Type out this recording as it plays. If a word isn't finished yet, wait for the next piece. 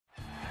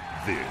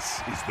This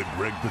is the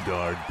Greg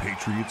Bedard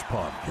Patriots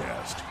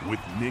Podcast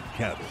with Nick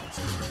Cattles.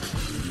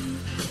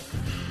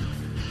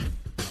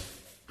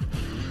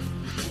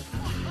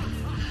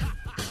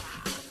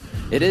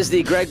 It is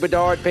the Greg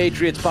Bedard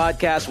Patriots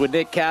Podcast with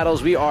Nick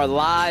Cattles. We are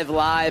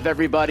live,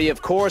 everybody.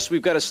 Of course,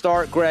 we've got to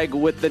start, Greg,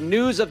 with the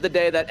news of the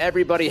day that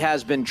everybody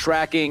has been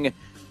tracking.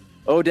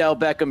 Odell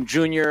Beckham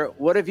Jr.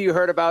 What have you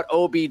heard about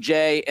OBJ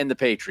and the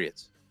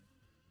Patriots?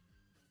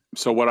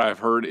 So what I've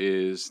heard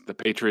is the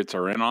Patriots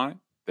are in on it.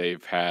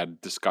 They've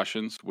had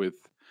discussions with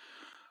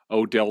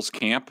Odell's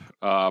camp,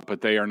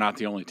 but they are not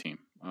the only team.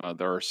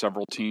 There are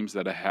several teams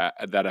that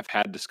have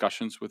had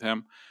discussions with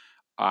him.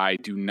 I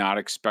do not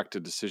expect a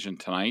decision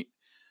tonight.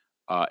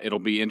 It'll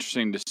be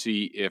interesting to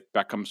see if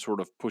Beckham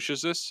sort of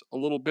pushes this a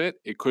little bit.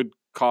 It could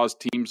cause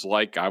teams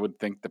like, I would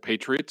think, the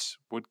Patriots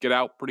would get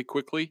out pretty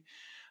quickly.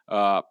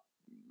 I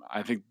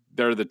think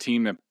they're the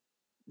team that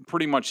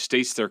pretty much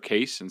states their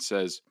case and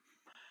says,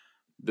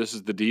 this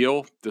is the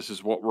deal. This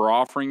is what we're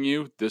offering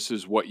you. This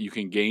is what you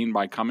can gain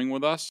by coming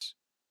with us.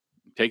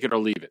 Take it or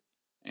leave it.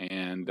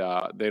 And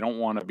they don't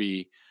want to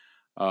be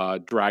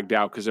dragged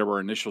out, because there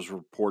were initial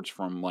reports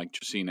from like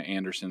Josina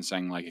Anderson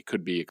saying like it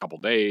could be a couple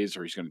days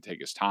or he's going to take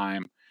his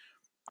time.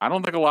 I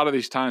don't think a lot of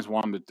these teams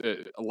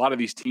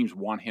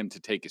want him to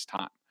take his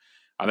time.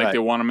 I think They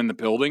want him in the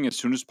building as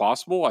soon as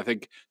possible. I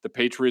think the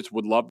Patriots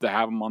would love to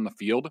have him on the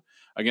field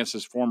against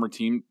his former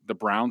team, the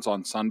Browns,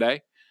 on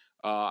Sunday.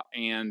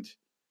 And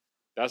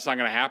that's not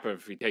going to happen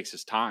if he takes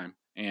his time.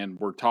 And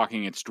we're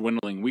talking, it's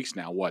dwindling weeks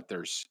now.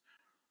 There's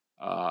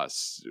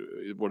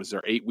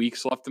 8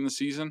 weeks left in the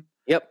season?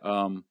 Yep.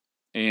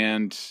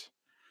 And,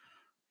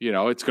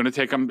 it's going to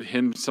take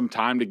him some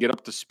time to get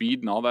up to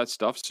speed and all that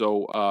stuff.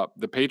 So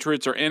the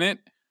Patriots are in it.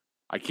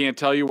 I can't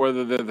tell you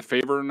whether they're the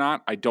favorite or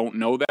not. I don't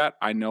know that.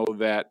 I know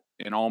that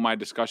in all my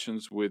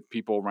discussions with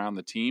people around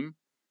the team,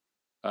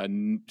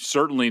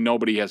 certainly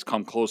nobody has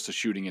come close to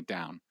shooting it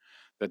down,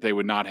 that they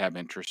would not have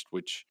interest,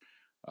 which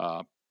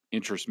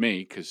interests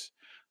me, because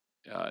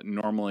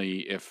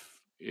normally if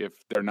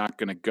they're not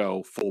going to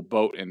go full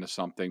boat into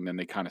something, then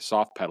they kind of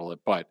soft pedal it.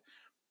 But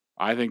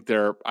I think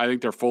they're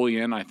fully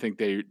in. I think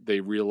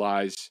they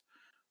realize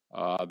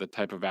the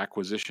type of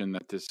acquisition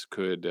that this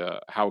could,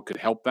 how it could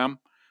help them,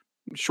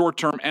 short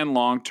term and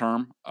long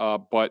term.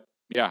 But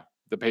yeah,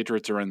 the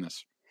Patriots are in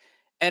this.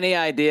 Any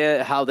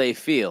idea how they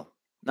feel?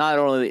 Not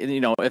only,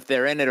 if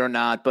they're in it or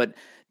not, but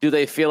do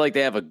they feel like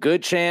they have a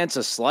good chance,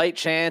 a slight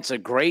chance, a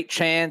great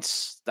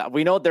chance?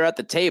 We know they're at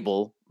the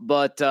table,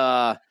 but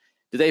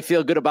do they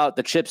feel good about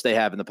the chips they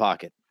have in the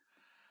pocket?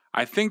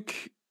 I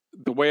think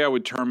the way I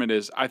would term it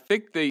is, I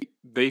think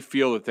they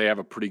feel that they have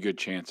a pretty good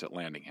chance at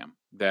landing him.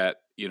 That,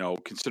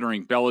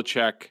 considering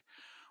Belichick,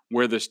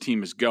 where this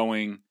team is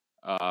going,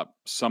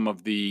 some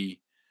of the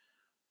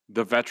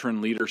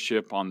veteran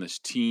leadership on this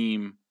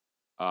team,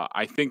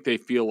 I think they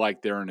feel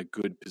like they're in a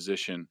good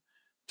position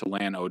to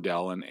land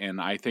Odell.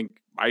 And I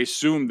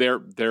assume their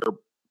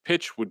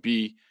pitch would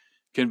be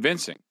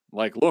convincing.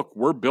 Like, look,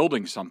 we're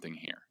building something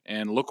here.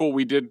 And look what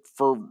we did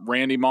for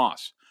Randy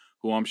Moss,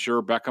 who I'm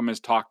sure Beckham has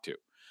talked to.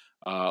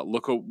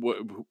 Look at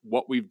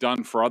what we've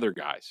done for other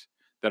guys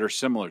that are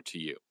similar to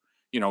you.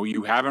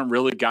 You haven't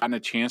really gotten a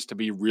chance to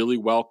be really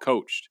well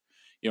coached,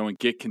 and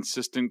get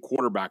consistent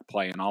quarterback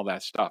play and all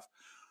that stuff.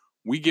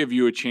 We give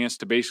you a chance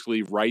to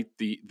basically write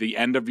the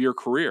end of your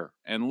career.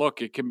 And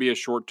look, it can be a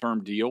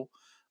short-term deal.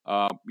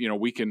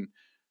 We can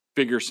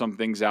figure some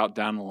things out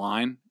down the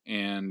line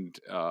and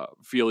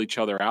feel each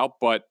other out.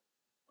 But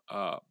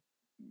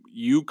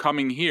you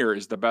coming here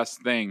is the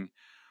best thing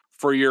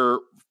for your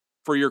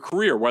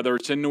career, whether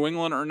it's in New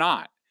England or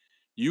not.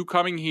 You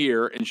coming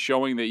here and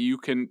showing that you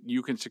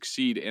can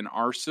succeed in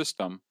our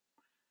system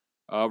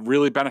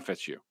really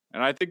benefits you.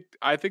 And I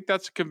think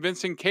that's a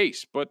convincing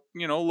case. But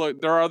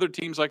look, there are other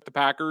teams like the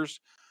Packers,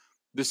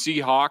 the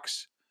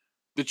Seahawks,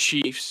 the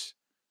Chiefs.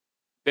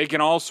 They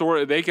can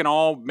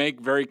all make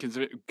very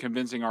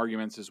convincing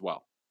arguments as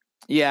well.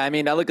 Yeah, I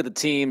mean, I look at the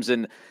teams,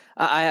 and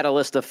I had a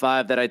list of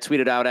 5 that I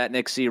tweeted out at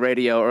Nick C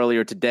Radio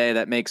earlier today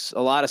that makes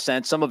a lot of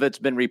sense. Some of it's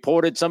been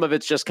reported. Some of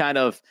it's just kind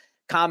of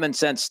common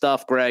sense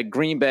stuff, Greg.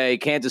 Green Bay,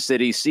 Kansas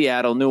City,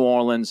 Seattle, New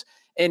Orleans,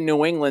 and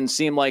New England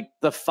seem like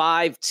the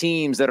 5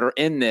 teams that are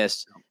in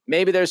this.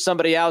 Maybe there's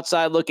somebody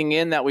outside looking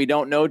in that we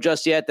don't know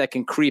just yet that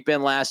can creep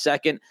in last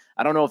second.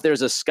 I don't know if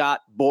there's a Scott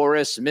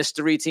Boras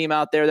mystery team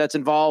out there that's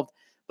involved,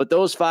 but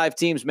those 5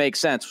 teams make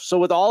sense. So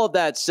with all of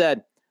that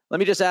said, let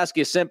me just ask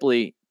you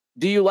simply,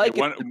 do you like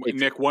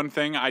Nick, one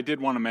thing I did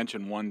want to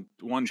mention, one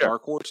Sure.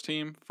 dark horse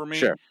team for me,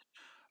 Sure.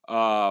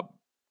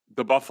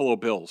 The Buffalo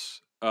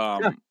Bills.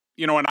 And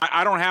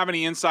I don't have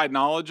any inside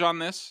knowledge on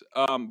this,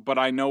 but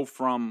I know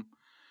from,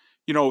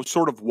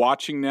 sort of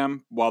watching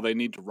them while they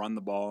need to run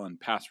the ball and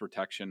pass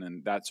protection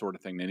and that sort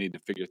of thing, they need to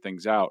figure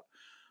things out.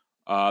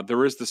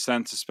 There is the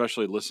sense,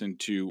 especially listening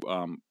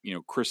to,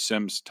 Chris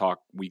Sims talk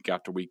week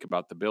after week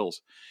about the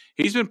Bills.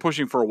 He's been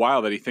pushing for a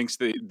while that he thinks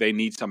they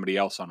need somebody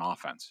else on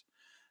offense.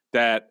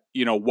 That,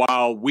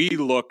 while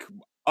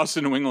us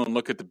in New England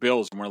look at the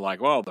Bills and we're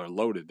like, well, they're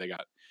loaded. They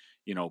got,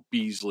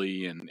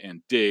 Beasley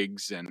and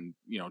Diggs and,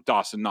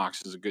 Dawson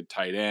Knox is a good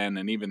tight end,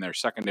 and even their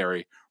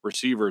secondary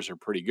receivers are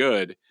pretty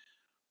good.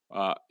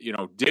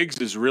 Diggs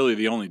is really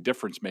the only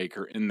difference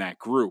maker in that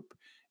group.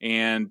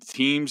 And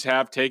teams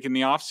have taken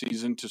the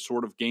offseason to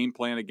sort of game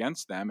plan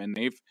against them. And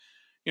they've,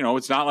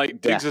 it's not like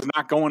Diggs is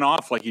not going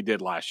off like he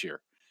did last year.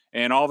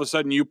 And all of a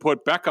sudden you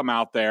put Beckham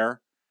out there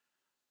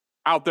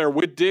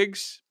with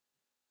Diggs,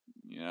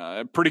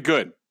 pretty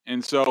good.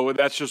 And so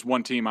that's just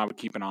one team I would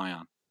keep an eye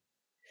on.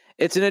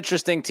 It's an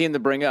interesting team to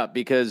bring up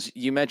because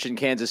you mentioned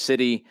Kansas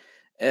City,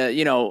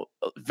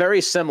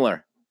 very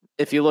similar.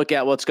 If you look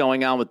at what's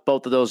going on with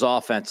both of those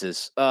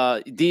offenses,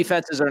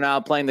 defenses are now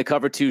playing the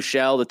cover 2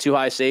 shell, the 2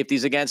 high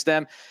safeties against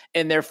them,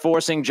 and they're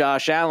forcing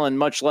Josh Allen,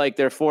 much like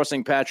they're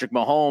forcing Patrick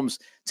Mahomes,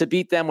 to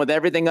beat them with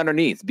everything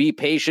underneath. Be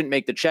patient,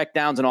 make the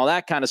checkdowns and all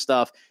that kind of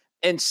stuff.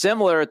 And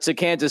similar to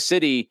Kansas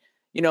City,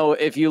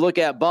 if you look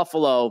at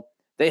Buffalo,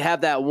 they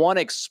have that one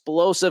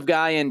explosive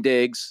guy in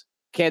Diggs.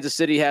 Kansas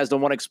City has the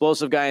one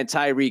explosive guy in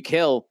Tyreek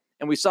Hill.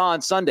 And we saw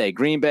on Sunday,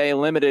 Green Bay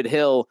limited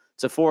Hill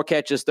to 4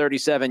 catches,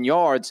 37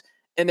 yards.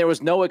 And there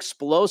was no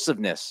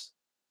explosiveness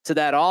to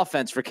that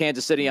offense for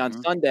Kansas City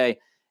on Sunday.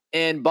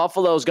 And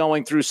Buffalo's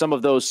going through some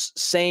of those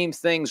same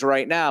things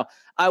right now.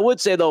 I would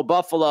say, though,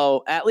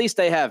 Buffalo, at least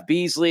they have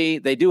Beasley.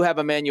 They do have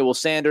Emmanuel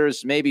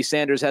Sanders. Maybe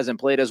Sanders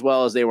hasn't played as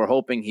well as they were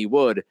hoping he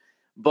would.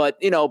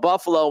 But,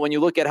 Buffalo, when you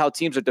look at how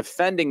teams are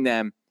defending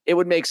them, it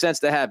would make sense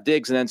to have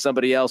Diggs and then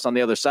somebody else on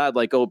the other side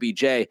like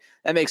OBJ.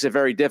 That makes it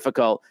very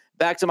difficult.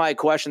 Back to my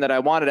question that I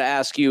wanted to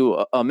ask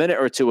you a minute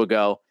or two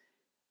ago.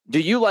 Do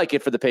you like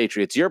it for the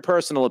Patriots? Your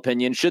personal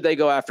opinion, should they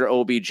go after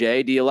OBJ?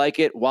 Do you like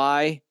it?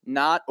 Why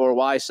not, or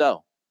why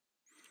so?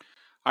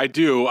 I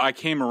do. I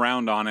came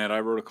around on it.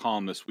 I wrote a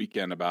column this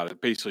weekend about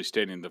it, basically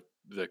stating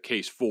the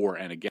case for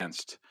and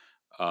against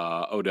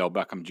Odell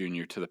Beckham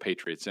Jr. to the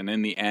Patriots. And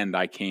in the end,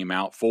 I came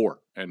out for.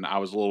 And I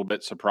was a little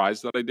bit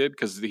surprised that I did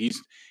because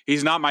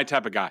he's not my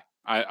type of guy.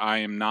 I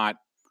am not.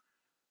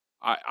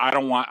 I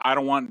don't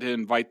want to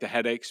invite the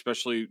headache,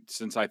 especially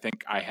since I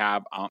think I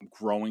have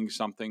growing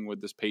something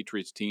with this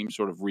Patriots team,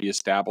 sort of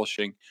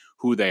reestablishing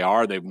who they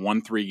are. They've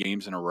won 3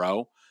 games in a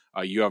row.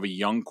 You have a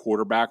young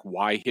quarterback.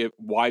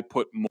 Why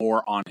put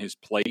more on his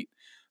plate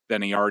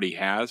than he already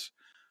has?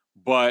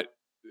 But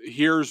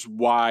here's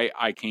why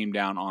I came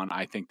down on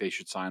I think they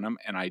should sign him,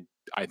 and I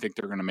think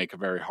they're going to make a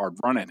very hard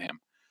run at him.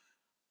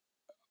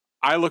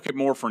 I look at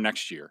more for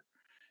next year.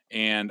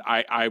 And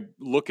I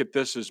look at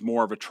this as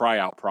more of a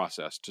tryout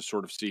process to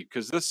sort of see,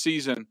 because this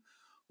season,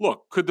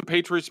 look, could the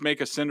Patriots make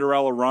a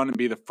Cinderella run and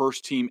be the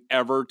first team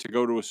ever to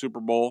go to a Super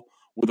Bowl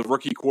with a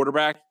rookie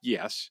quarterback?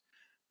 Yes.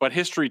 But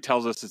history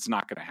tells us it's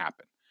not going to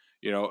happen.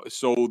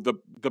 So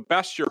the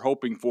best you're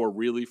hoping for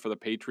really for the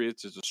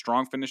Patriots is a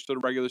strong finish to the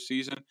regular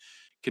season,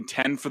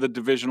 contend for the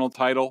divisional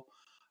title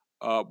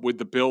with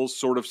the Bills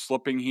sort of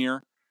slipping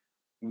here,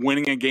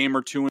 winning a game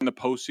or two in the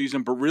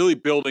postseason, but really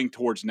building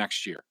towards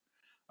next year.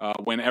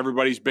 When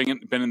everybody's been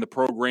in the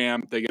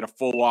program, they get a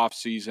full off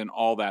season,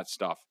 all that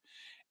stuff.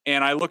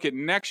 And I look at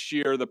next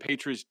year, the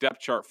Patriots depth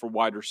chart for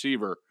wide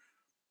receiver.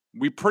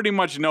 We pretty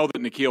much know that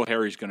N'Keal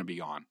Harry's going to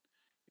be on.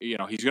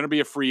 He's going to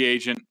be a free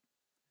agent.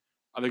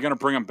 Are they going to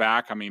bring him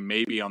back? I mean,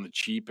 maybe on the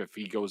cheap if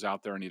he goes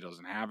out there and he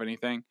doesn't have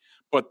anything.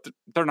 But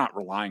they're not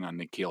relying on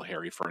N'Keal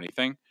Harry for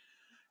anything.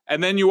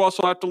 And then you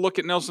also have to look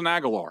at Nelson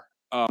Aguilar.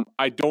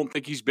 I don't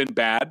think he's been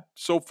bad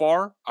so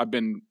far.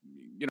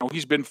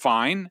 He's been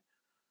fine.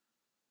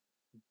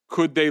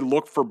 Could they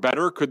look for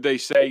better? Could they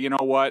say, you know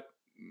what,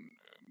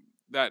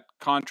 that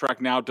contract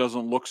now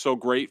doesn't look so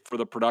great for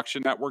the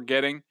production that we're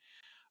getting?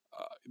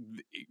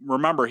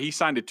 Remember, he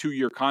signed a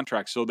 2-year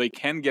contract, so they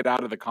can get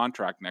out of the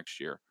contract next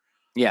year.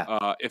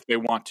 Yeah. If they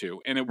want to.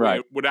 And it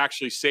would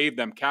actually save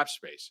them cap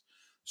space.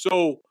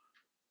 So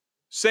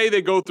say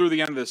they go through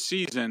the end of the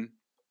season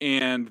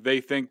and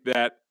they think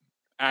that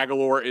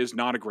Aguilar is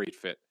not a great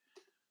fit,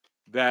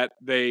 that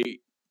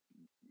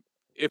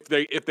if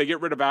they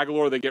get rid of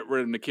Aguilar, they get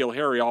rid of N'Keal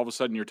Harry, all of a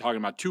sudden you're talking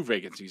about 2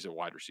 vacancies at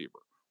wide receiver.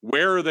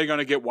 Where are they going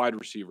to get wide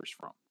receivers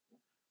from?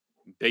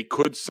 They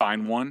could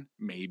sign one,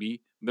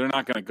 maybe. They're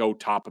not going to go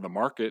top of the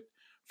market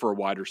for a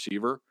wide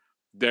receiver.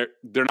 They're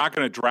not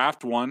going to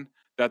draft one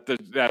that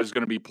is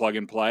going to be plug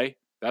and play.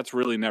 That's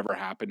really never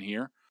happened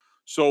here.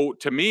 So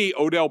to me,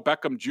 Odell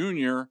Beckham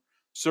Jr.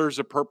 serves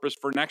a purpose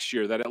for next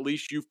year, that at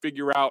least you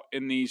figure out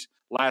in these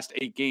last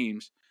 8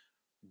 games,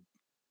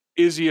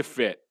 is he a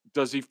fit?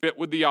 Does he fit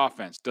with the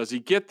offense? Does he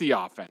get the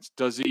offense?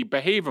 Does he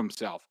behave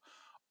himself?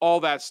 All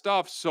that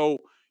stuff. So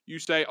you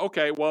say,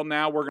 okay, well,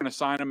 now we're going to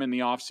sign him in the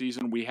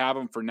offseason. We have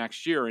him for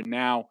next year. And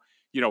now,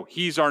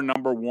 he's our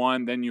number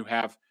one. Then you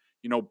have,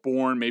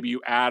 Bourne. Maybe you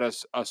add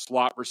a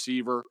slot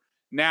receiver.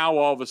 Now,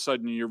 all of a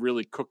sudden, you're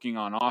really cooking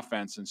on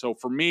offense. And so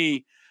for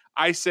me,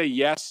 I say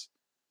yes,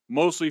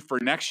 mostly for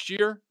next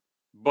year.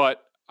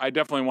 But I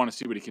definitely want to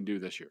see what he can do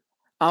this year.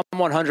 I'm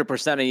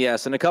 100% a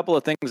yes. And a couple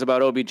of things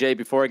about OBJ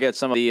before I get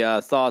some of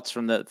the thoughts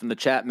from the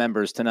chat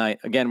members tonight.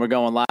 Again, we're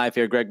going live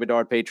here, Greg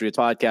Bedard, Patriots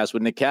Podcast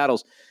with Nick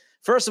Cattles.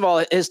 First of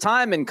all, his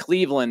time in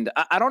Cleveland,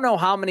 I don't know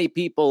how many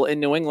people in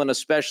New England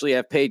especially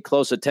have paid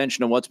close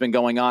attention to what's been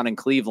going on in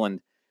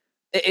Cleveland.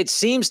 It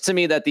seems to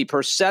me that the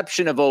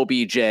perception of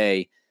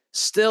OBJ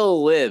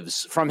still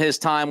lives from his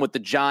time with the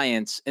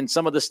Giants and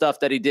some of the stuff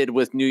that he did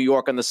with New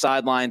York on the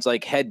sidelines,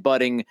 like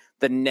headbutting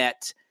the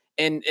net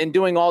and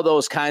doing all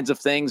those kinds of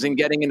things and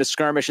getting into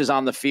skirmishes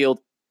on the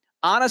field.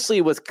 Honestly,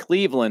 with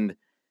Cleveland,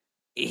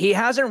 he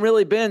hasn't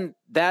really been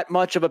that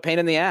much of a pain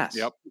in the ass.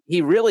 Yep.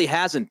 He really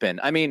hasn't been.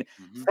 I mean,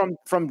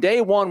 from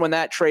day one when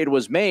that trade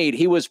was made,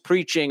 he was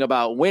preaching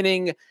about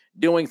winning,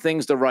 doing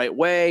things the right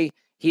way.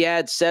 He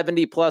had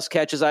 70-plus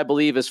catches, I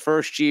believe, his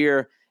first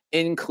year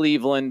in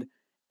Cleveland,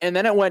 and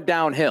then it went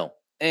downhill.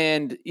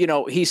 And,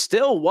 he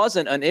still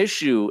wasn't an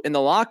issue in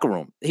the locker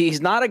room.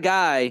 He's not a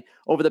guy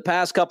over the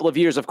past couple of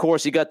years. Of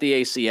course, he got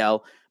the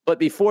ACL, but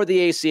before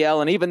the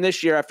ACL and even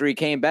this year after he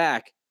came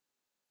back,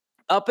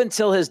 up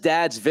until his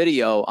dad's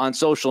video on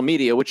social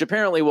media, which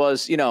apparently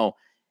was,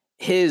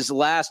 his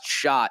last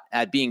shot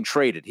at being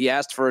traded. He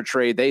asked for a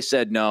trade. They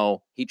said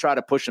no. He tried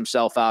to push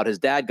himself out. His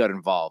dad got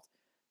involved.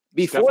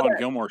 Stephon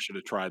Gilmore should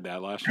have tried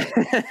that last year.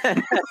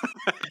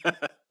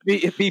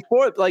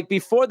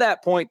 Before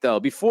that point, though,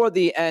 before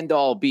the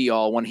end-all,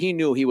 be-all, when he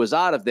knew he was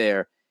out of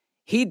there,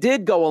 he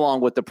did go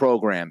along with the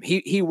program.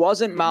 He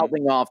wasn't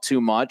mouthing off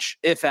too much,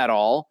 if at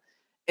all.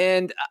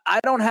 And I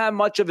don't have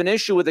much of an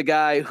issue with a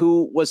guy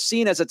who was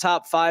seen as a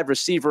top 5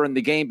 receiver in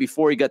the game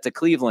before he got to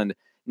Cleveland.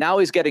 Now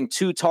he's getting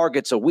 2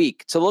 targets a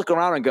week to look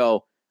around and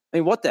go, I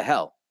mean, what the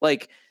hell?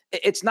 Like,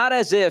 it's not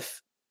as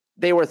if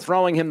they were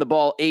throwing him the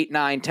ball 8,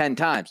 9, 10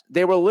 times.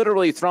 They were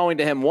literally throwing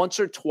to him once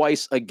or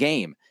twice a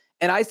game.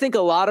 And I think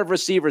a lot of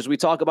receivers, we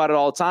talk about it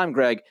all the time,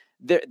 Greg,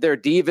 they're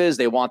divas.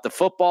 They want the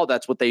football.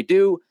 That's what they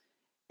do.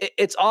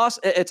 It's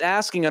awesome. It's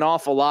asking an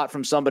awful lot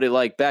from somebody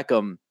like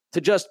Beckham to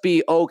just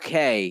be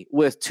okay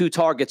with 2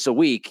 targets a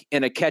week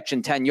and a catch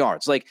in 10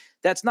 yards. Like,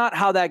 that's not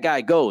how that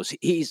guy goes.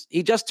 He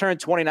just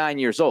turned 29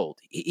 years old.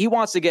 He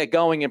wants to get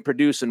going and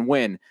produce and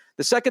win.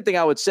 The second thing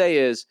I would say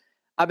is,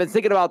 I've been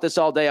thinking about this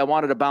all day. I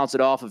wanted to bounce it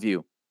off of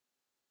you.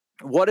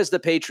 What is the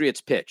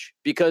Patriots pitch?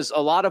 Because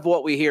a lot of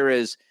what we hear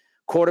is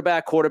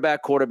quarterback,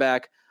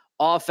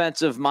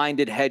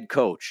 offensive-minded head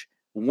coach,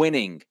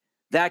 winning,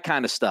 that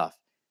kind of stuff.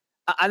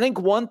 I think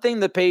one thing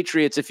the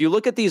Patriots, if you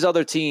look at these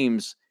other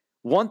teams,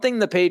 one thing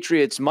the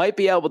Patriots might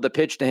be able to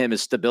pitch to him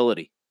is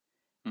stability.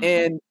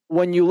 And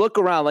when you look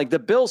around, like the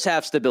Bills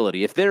have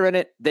stability. If they're in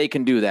it, they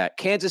can do that.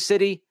 Kansas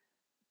City,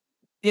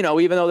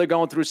 even though they're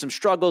going through some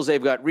struggles,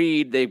 they've got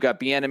Reed, they've got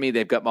Bieniemy,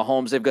 they've got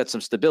Mahomes, they've got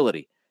some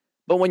stability.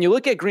 But when you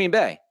look at Green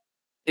Bay,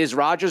 is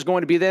Rodgers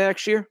going to be there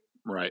next year?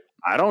 Right.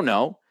 I don't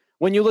know.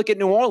 When you look at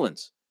New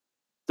Orleans,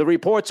 the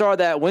reports are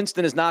that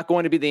Winston is not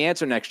going to be the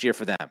answer next year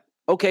for them.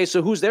 Okay,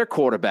 so who's their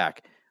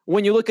quarterback?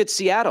 When you look at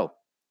Seattle,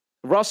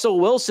 Russell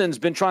Wilson's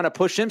been trying to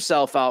push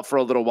himself out for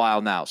a little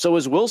while now. So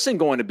is Wilson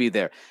going to be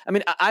there? I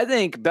mean, I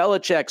think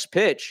Belichick's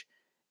pitch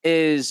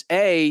is,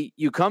 A,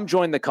 you come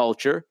join the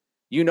culture.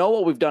 You know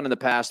what we've done in the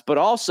past, but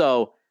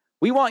also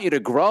we want you to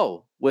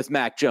grow with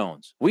Mac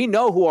Jones. We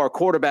know who our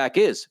quarterback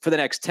is for the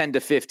next 10 to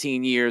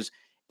 15 years.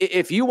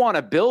 If you want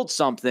to build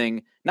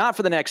something, not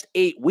for the next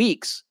 8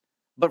 weeks,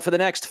 but for the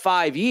next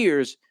 5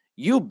 years,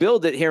 you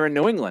build it here in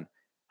New England.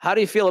 How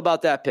do you feel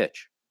about that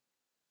pitch?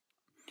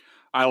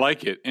 I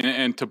like it.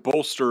 And to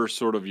bolster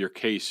sort of your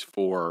case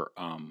for,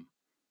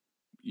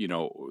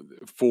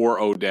 for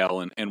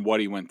Odell and what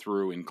he went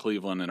through in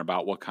Cleveland and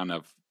about what kind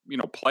of,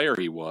 player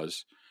he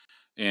was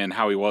and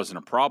how he wasn't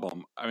a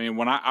problem. I mean,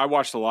 when I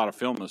watched a lot of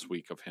film this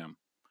week of him,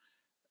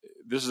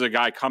 this is a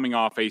guy coming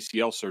off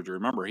ACL surgery.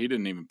 Remember, he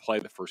didn't even play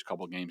the first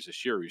couple of games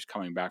this year. He was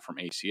coming back from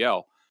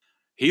ACL.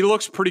 He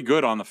looks pretty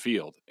good on the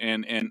field.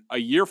 And a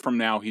year from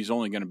now, he's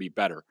only going to be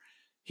better.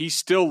 He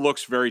still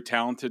looks very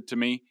talented to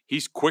me.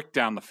 He's quick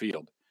down the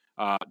field.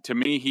 To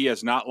me, he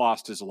has not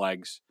lost his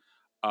legs.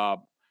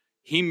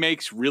 He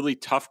makes really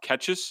tough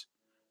catches,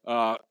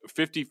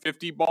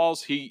 50-50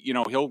 balls.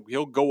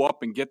 He'll go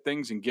up and get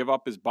things and give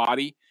up his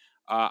body.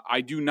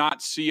 I do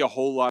not see a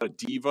whole lot of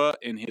diva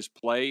in his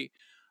play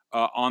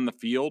on the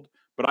field,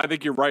 but I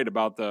think you're right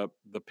about the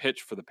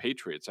pitch for the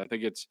Patriots. I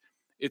think it's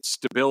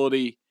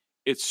stability,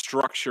 it's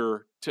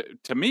structure.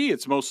 To me,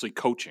 it's mostly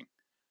coaching.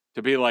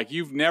 To be like,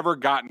 you've never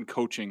gotten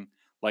coaching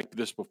like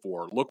this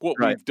before. Look what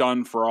we've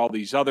done for all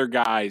these other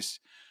guys.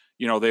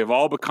 They've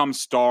all become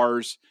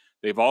stars.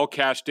 They've all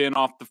cashed in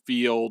off the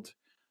field.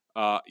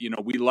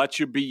 We let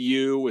you be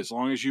you as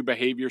long as you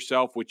behave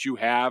yourself, which you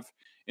have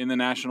in the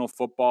National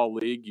Football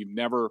League. You've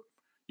never,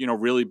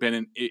 really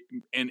been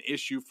an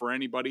issue for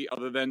anybody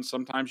other than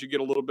sometimes you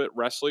get a little bit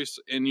restless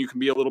and you can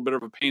be a little bit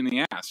of a pain in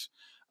the ass.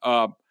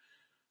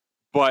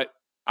 But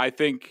I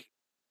think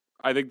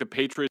the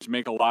Patriots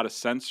make a lot of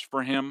sense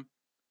for him.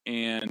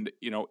 And,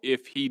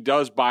 if he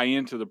does buy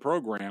into the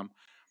program,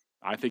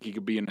 I think he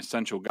could be an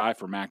essential guy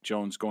for Mac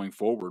Jones going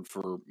forward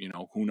for,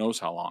 who knows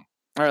how long.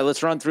 All right,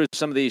 let's run through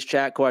some of these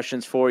chat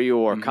questions for you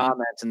or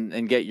comments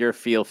and get your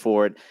feel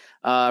for it.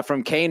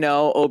 From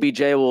Kano,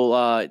 OBJ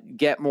will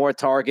get more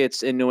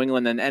targets in New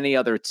England than any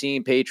other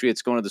team.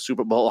 Patriots going to the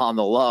Super Bowl on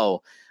the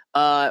low.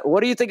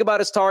 What do you think about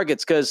his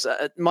targets? Because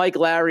Mike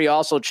Larry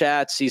also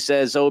chats. He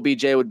says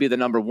OBJ would be the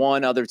number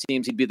one. Other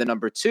teams, he'd be the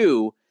number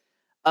two.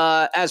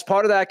 As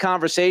part of that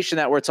conversation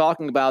that we're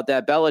talking about,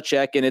 that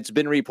Belichick, and it's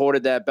been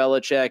reported that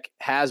Belichick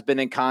has been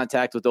in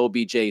contact with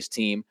OBJ's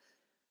team.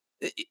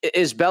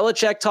 Is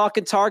Belichick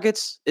talking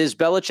targets? Is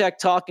Belichick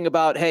talking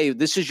about, hey,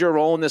 this is your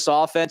role in this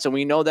offense, and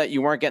we know that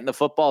you weren't getting the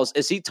footballs?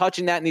 Is he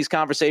touching that in these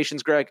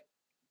conversations, Greg?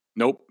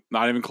 Nope,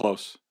 not even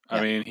close. Yeah.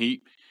 I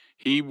mean,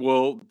 he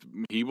will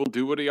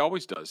do what he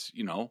always does.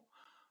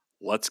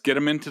 Let's get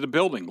him into the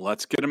building.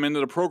 Let's get him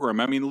into the program.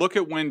 I mean, look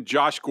at when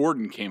Josh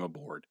Gordon came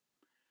aboard.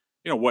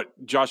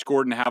 Josh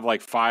Gordon have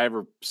like 5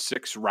 or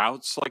 6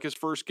 routes like his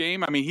first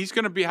game. I mean, he's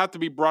going to have to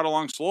be brought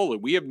along slowly.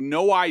 We have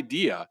no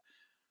idea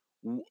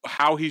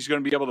how he's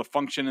going to be able to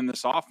function in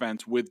this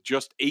offense with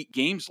just 8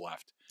 games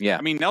left. Yeah.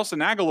 I mean, Nelson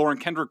Aguilar and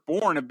Kendrick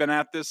Bourne have been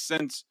at this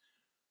since,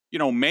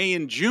 May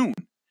and June,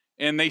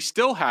 and they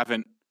still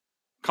haven't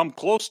come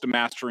close to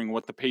mastering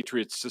what the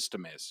Patriots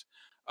system is.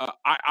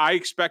 I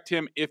expect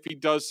him, if he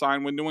does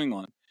sign with New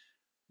England,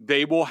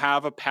 they will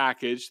have a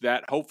package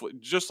that hopefully,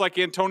 just like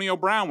Antonio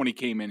Brown when he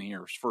came in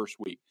here his first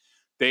week,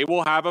 they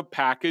will have a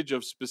package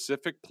of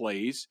specific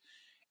plays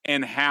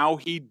and how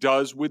he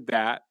does with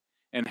that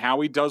and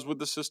how he does with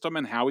the system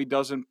and how he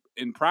does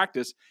in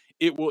practice.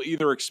 It will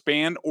either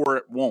expand or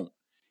it won't.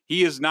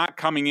 He is not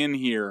coming in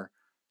here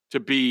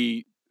to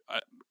be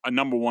a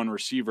number one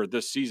receiver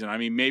this season. I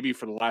mean, maybe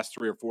for the last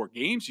 3 or 4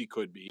 games he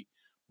could be,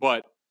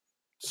 but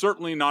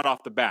certainly not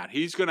off the bat.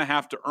 He's going to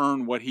have to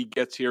earn what he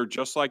gets here,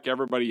 just like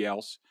everybody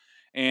else.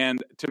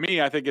 And to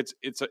me, I think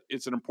it's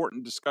an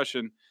important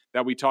discussion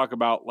that we talk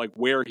about, like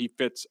where he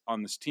fits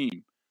on this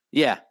team.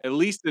 Yeah, at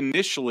least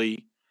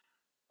initially,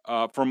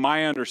 from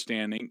my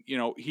understanding,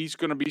 he's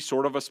going to be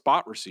sort of a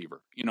spot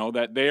receiver.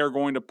 That they are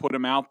going to put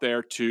him out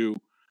there to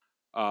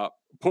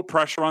put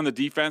pressure on the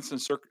defense in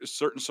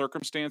certain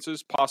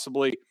circumstances,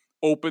 possibly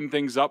open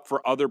things up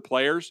for other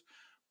players.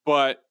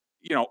 But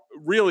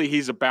really,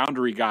 he's a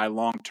boundary guy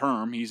long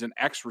term. He's an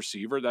X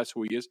receiver. That's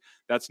who he is.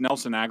 That's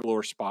Nelson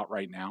Aguilar's spot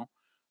right now.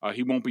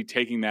 He won't be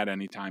taking that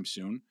anytime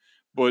soon.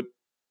 But,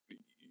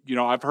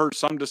 I've heard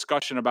some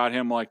discussion about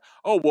him like,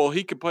 oh, well,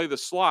 he could play the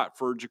slot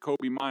for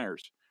Jacoby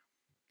Myers.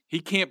 He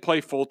can't play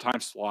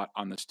full-time slot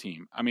on this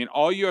team. I mean,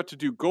 all you have to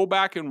do, go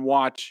back and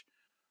watch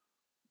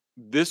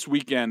this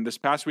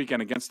past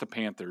weekend against the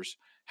Panthers,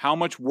 how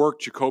much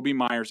work Jacoby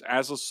Myers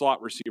as a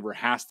slot receiver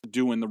has to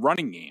do in the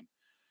running game.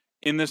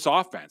 In this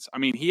offense, I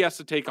mean, he has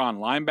to take on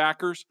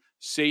linebackers,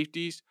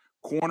 safeties,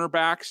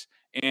 cornerbacks,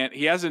 and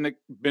he hasn't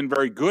been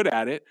very good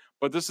at it.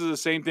 But this is the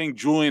same thing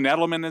Julian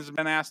Edelman has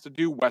been asked to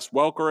do, Wes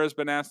Welker has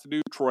been asked to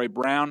do, Troy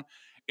Brown.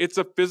 It's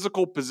a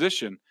physical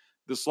position,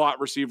 the slot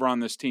receiver on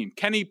this team.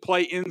 Can he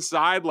play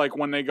inside like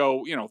when they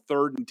go,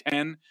 3rd and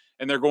 10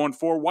 and they're going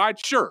 4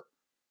 wide? Sure.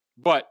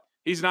 But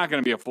he's not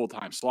going to be a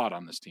full-time slot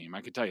on this team.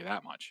 I can tell you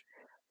that much.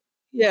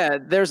 Yeah,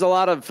 there's a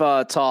lot of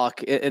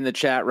talk in the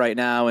chat right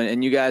now,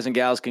 and you guys and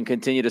gals can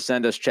continue to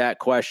send us chat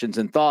questions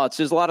and thoughts.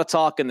 There's a lot of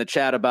talk in the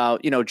chat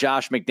about,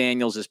 Josh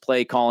McDaniels'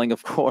 play calling,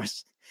 of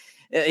course.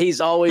 He's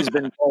always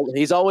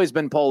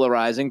been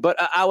polarizing, but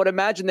I would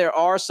imagine there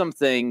are some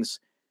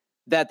things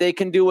that they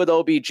can do with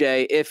OBJ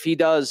if he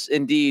does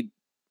indeed,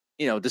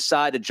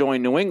 decide to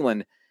join New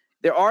England.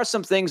 There are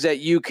some things that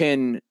you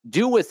can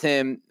do with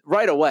him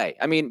right away.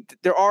 I mean,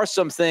 there are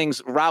some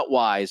things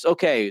route-wise.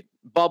 Okay,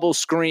 bubble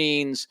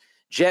screens,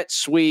 jet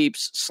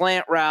sweeps,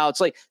 slant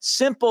routes, like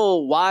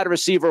simple wide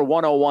receiver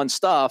 101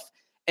 stuff.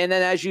 And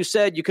then, as you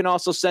said, you can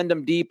also send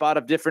them deep out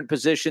of different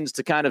positions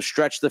to kind of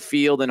stretch the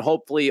field and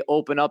hopefully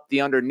open up the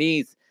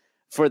underneath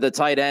for the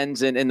tight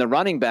ends and the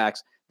running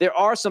backs. There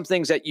are some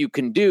things that you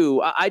can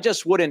do. I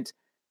just wouldn't,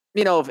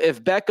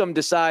 if Beckham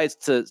decides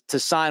to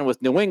sign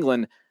with New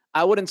England,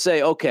 I wouldn't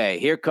say, okay,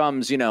 here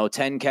comes,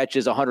 10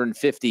 catches,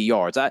 150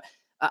 yards.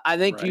 I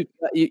think right.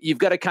 You've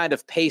got to kind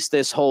of pace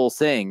this whole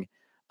thing.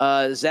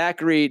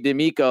 Zachary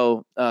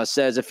D'Amico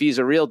says if he's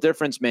a real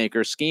difference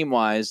maker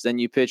scheme-wise, then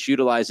you pitch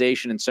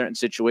utilization in certain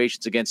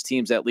situations against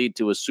teams that lead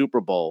to a Super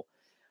Bowl.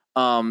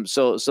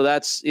 So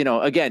that's,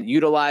 again,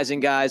 utilizing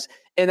guys.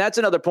 And that's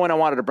another point I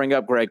wanted to bring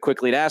up, Greg,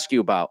 quickly to ask you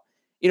about.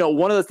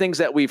 One of the things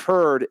that we've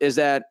heard is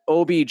that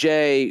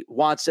OBJ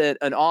wants an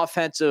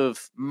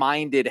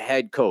offensive-minded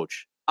head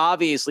coach.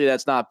 Obviously,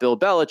 that's not Bill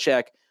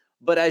Belichick,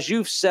 but as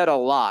you've said a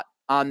lot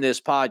on this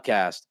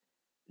podcast,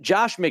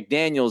 Josh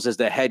McDaniels is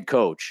the head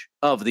coach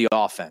of the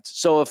offense.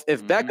 So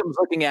if Beckham's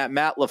looking at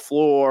Matt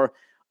LaFleur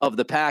of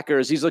the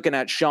Packers, he's looking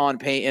at Sean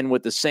Payton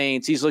with the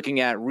Saints, he's looking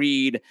at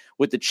Reed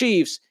with the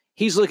Chiefs,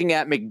 he's looking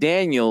at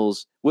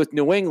McDaniels with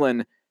New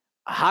England.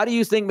 How do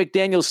you think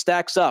McDaniels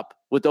stacks up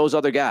with those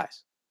other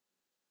guys?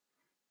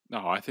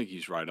 No, I think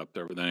he's right up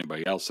there with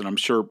anybody else. And I'm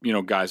sure,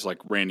 guys like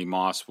Randy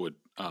Moss would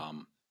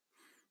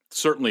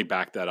certainly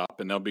back that up.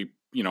 And there'll be,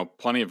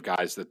 plenty of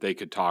guys that they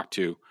could talk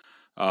to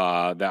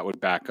that would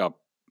back up,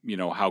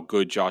 how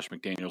good Josh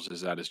McDaniels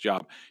is at his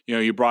job.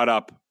 You brought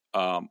up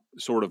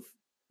sort of,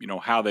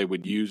 how they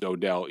would use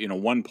Odell.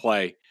 One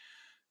play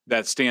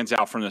that stands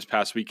out from this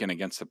past weekend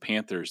against the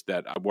Panthers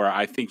that where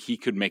I think he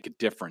could make a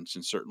difference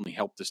and certainly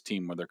help this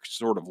team where they're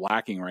sort of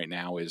lacking right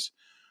now is,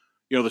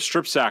 the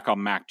strip sack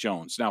on Mac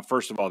Jones. Now,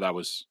 first of all, that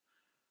was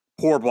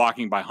poor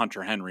blocking by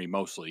Hunter Henry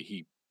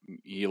mostly.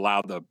 He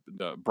allowed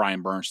the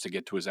Brian Burns to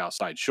get to his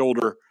outside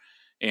shoulder,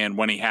 and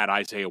when he had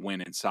Isaiah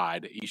Wynn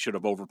inside, he should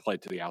have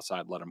overplayed to the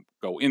outside, let him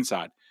go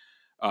inside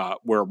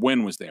where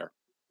Wynn was there.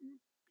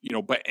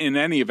 But in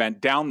any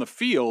event, down the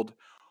field,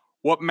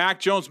 what Mac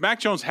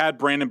Jones had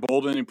Brandon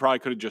Bolden, he probably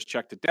could have just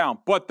checked it down.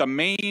 But the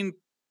main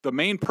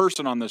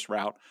person on this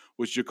route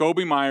was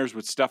Jacoby Myers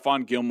with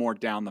Stephon Gilmore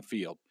down the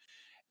field.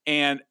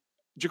 And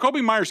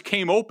Jacoby Myers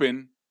came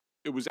open.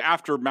 It was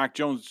after Mac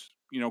Jones,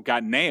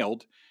 got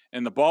nailed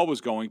and the ball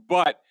was going.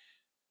 But,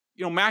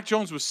 Mac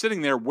Jones was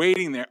sitting there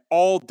waiting there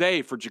all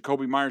day for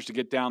Jacoby Myers to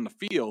get down the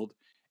field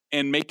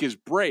and make his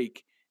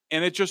break.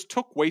 And it just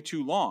took way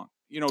too long.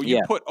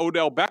 You put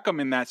Odell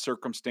Beckham in that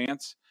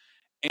circumstance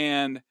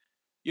and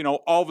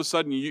all of a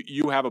sudden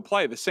you have a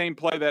play. The same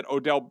play that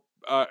Odell,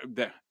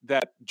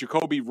 that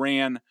Jacoby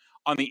ran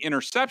on the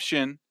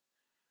interception,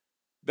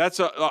 that's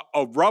a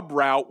rub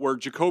route where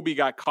Jacoby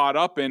got caught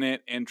up in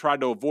it and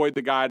tried to avoid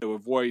the guy to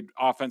avoid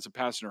offensive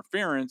pass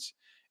interference.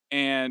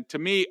 And to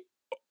me,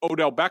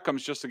 Odell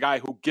Beckham's just a guy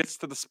who gets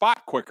to the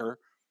spot quicker,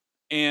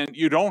 and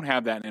you don't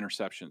have that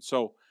interception.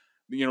 So,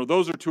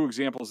 those are two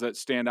examples that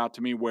stand out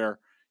to me where,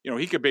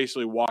 he could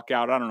basically walk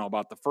out, I don't know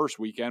about the first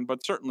weekend,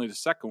 but certainly the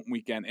second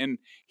weekend, and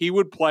he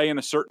would play in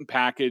a certain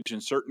package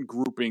and certain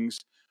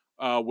groupings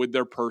with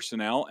their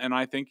personnel, and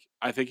I think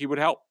he would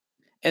help.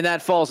 And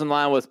that falls in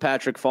line with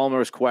Patrick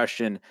Fulmer's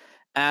question,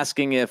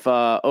 asking if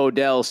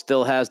Odell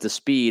still has the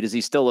speed. Is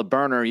he still a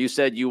burner? You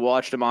said you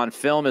watched him on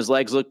film. His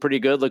legs look pretty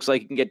good. Looks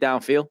like he can get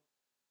downfield.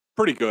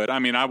 Pretty good. I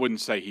mean, I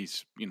wouldn't say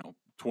he's,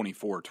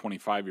 24,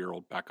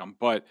 25-year-old Beckham,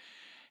 but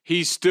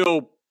he's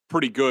still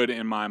pretty good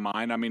in my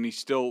mind. I mean,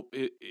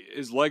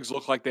 his legs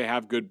look like they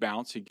have good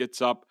bounce. He gets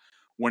up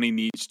when he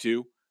needs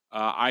to.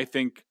 I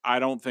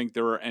don't think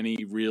there are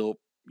any real,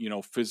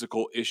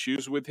 physical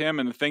issues with him.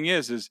 And the thing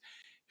is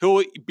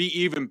he'll be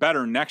even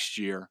better next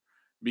year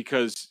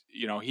because,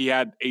 he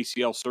had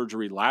ACL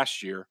surgery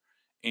last year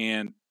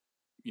and,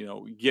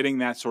 getting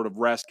that sort of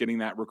rest, getting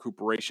that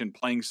recuperation,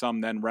 playing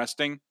some, then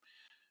resting,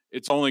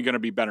 it's only going to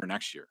be better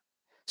next year.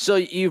 So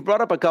you've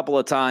brought up a couple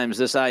of times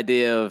this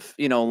idea of,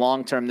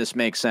 long-term, this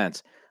makes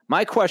sense.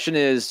 My question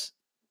is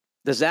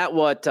that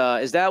what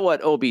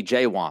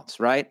OBJ wants,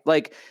 right?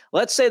 Like,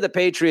 let's say the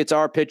Patriots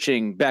are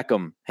pitching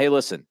Beckham. Hey,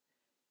 listen,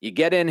 you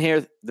get in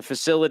here, the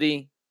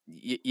facility,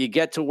 you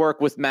get to work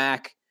with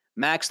Mac.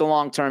 Mac's the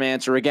long-term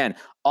answer. Again,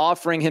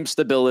 offering him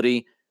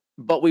stability,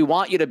 but we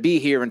want you to be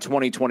here in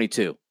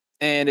 2022.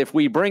 And if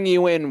we bring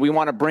you in, we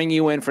want to bring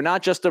you in for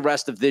not just the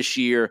rest of this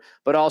year,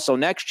 but also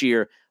next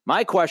year.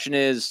 My question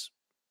is,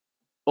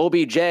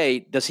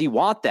 OBJ, does he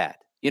want that?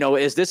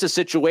 Is this a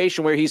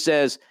situation where he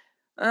says,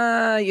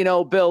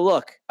 Bill,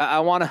 look,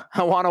 I want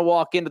to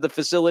walk into the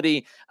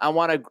facility. I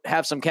want to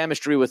have some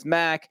chemistry with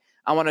Mac.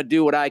 I want to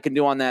do what I can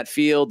do on that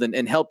field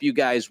and help you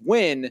guys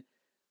win.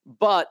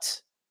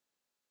 But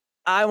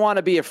I want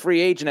to be a free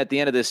agent at the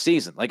end of this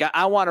season. Like,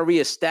 I want to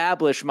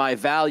reestablish my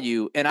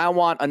value, and I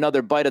want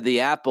another bite of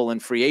the apple in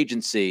free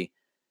agency.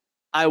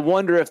 I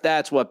wonder if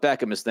that's what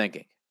Beckham is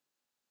thinking.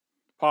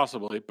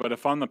 Possibly, but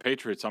if I'm the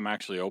Patriots, I'm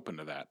actually open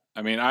to that.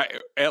 I mean, I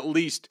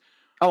just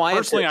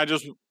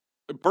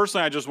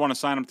want to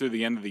sign him through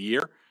the end of the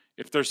year.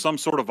 If there's some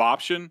sort of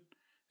option,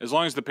 as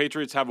long as the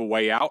Patriots have a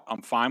way out,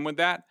 I'm fine with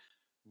that.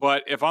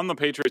 But if I'm the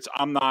Patriots,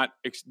 I'm not.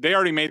 They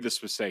already made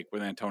this mistake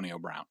with Antonio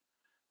Brown,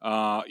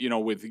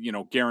 with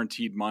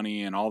guaranteed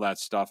money and all that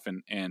stuff,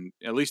 and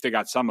at least they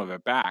got some of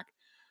it back.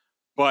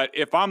 But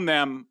if I'm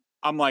them,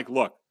 I'm like,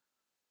 look,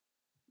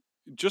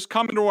 just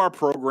come into our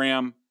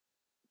program.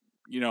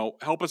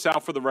 Help us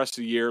out for the rest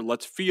of the year.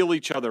 Let's feel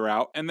each other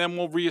out, and then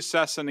we'll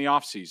reassess in the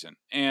offseason.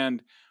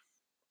 And,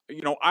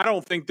 I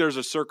don't think there's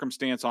a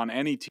circumstance on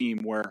any team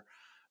where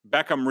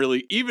Beckham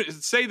really, even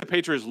say the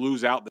Patriots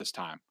lose out this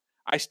time,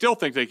 I still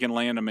think they can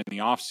land him in the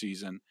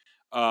offseason.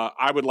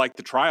 I would like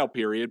the trial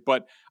period,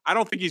 but I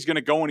don't think he's going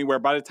to go anywhere.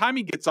 By the time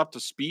he gets up to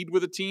speed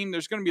with a team,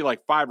 there's going to be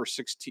like 5 or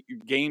 6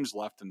 games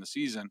left in the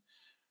season.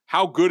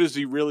 How good is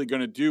he really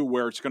going to do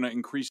where it's going to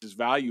increase his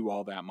value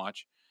all that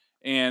much?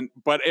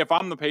 But if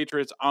I'm the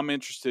Patriots, I'm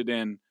interested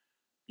in,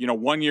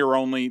 1 year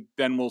only,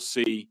 then we'll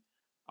see.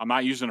 I'm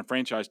not using a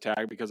franchise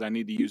tag because I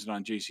need to use it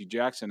on JC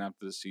Jackson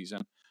after the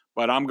season,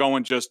 but I'm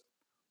going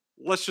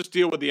let's just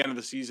deal with the end of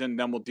the season.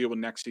 Then we'll deal with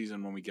next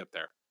season when we get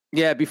there.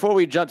 Yeah. Before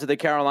we jump to the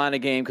Carolina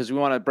game, because we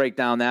want to break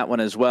down that one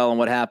as well and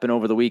what happened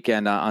over the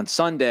weekend on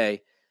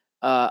Sunday.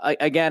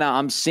 Again,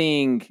 I'm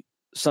seeing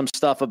some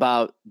stuff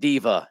about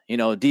diva,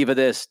 diva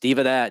this,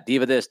 diva that,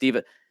 diva this,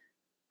 diva.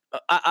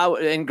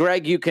 And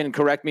Greg, you can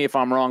correct me if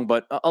I'm wrong,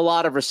 but a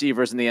lot of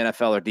receivers in the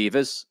NFL are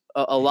divas.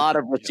 A lot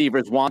of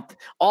receivers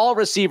all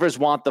receivers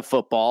want the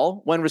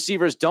football. When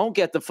receivers don't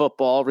get the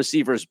football,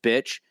 receivers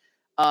bitch.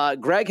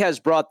 Greg has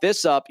brought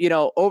this up,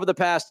 over the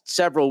past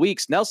several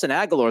weeks. Nelson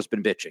Aguilar has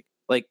been bitching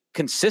like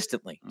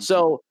consistently. Mm-hmm.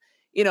 So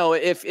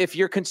if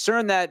you're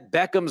concerned that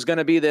Beckham's going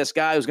to be this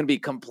guy who's going to be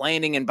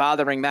complaining and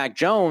bothering Mac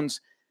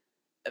Jones,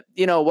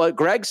 what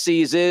Greg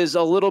sees is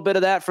a little bit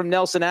of that from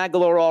Nelson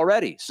Aguilar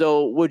already.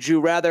 So would you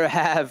rather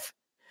have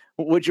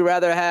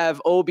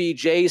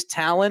OBJ's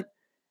talent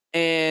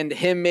and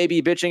him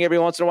maybe bitching every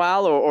once in a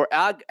while, or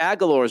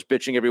Aguilar's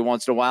bitching every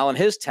once in a while and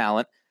his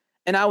talent?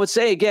 And I would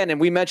say again, and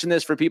we mentioned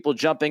this for people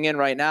jumping in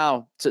right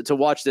now to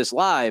watch this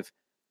live,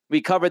 we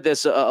covered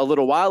this a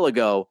little while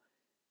ago.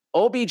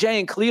 OBJ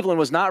in Cleveland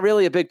was not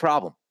really a big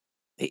problem.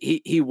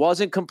 He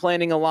wasn't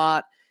complaining a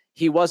lot.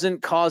 He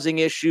wasn't causing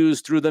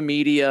issues through the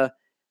media.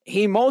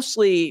 He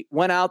mostly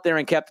went out there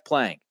and kept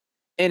playing,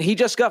 and he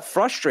just got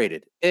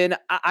frustrated. And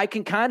I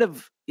can kind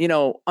of,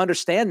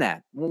 understand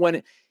that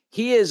when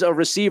he is a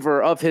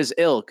receiver of his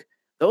ilk,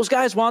 those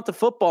guys want the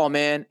football,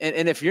 man.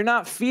 And if you're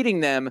not feeding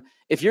them,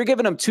 if you're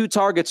giving them 2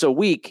 targets a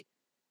week,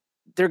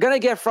 they're going to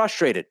get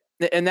frustrated.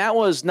 And that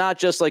was not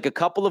just like a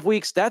couple of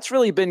weeks. That's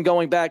really been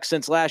going back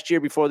since last year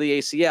before the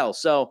ACL.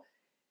 So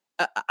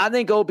I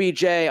think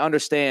OBJ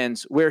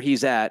understands where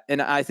he's at.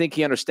 And I think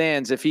he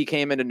understands if he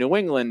came into New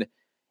England,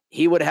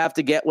 he would have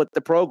to get with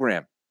the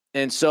program.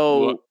 And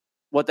so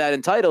what that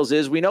entitles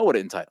is, we know what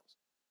it entitles.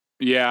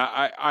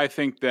 Yeah, I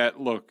think that,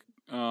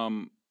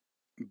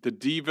 the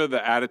diva,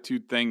 the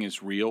attitude thing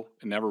is real.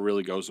 It never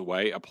really goes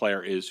away. A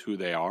player is who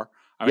they are.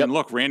 I mean,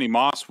 look, Randy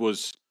Moss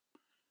was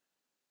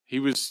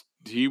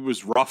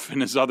rough in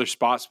his other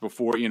spots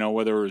before,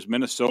 whether it was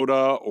Minnesota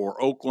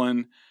or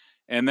Oakland.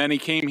 And then he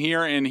came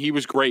here and he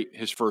was great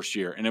his first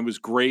year. And it was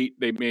great.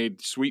 They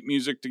made sweet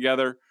music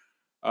together.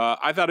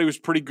 I thought he was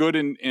pretty good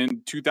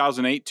in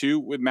 2008 too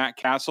with Matt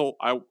Castle.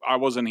 I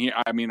wasn't here.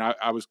 I mean,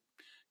 I was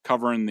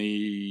covering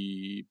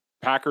the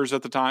Packers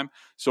at the time,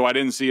 so I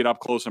didn't see it up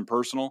close and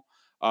personal.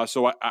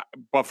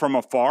 But from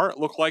afar, it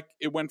looked like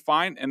it went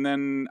fine. And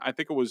then I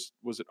think it was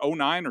it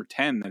 09 or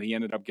 10 that he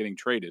ended up getting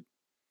traded.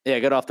 Yeah,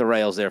 got off the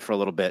rails there for a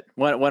little bit.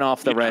 Went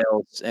off the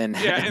rails, and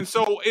and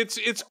so it's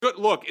good.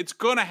 Look, it's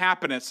going to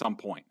happen at some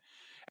point.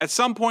 At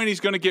some point, he's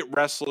going to get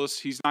restless.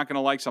 He's not going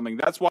to like something.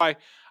 That's why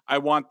I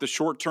want the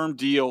short-term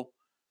deal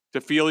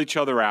to feel each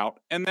other out.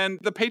 And then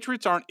the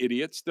Patriots aren't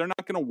idiots. They're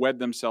not going to wed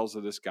themselves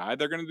to this guy.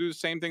 They're going to do the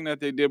same thing that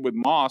they did with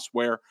Moss,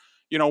 where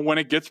when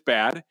it gets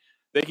bad,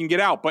 they can get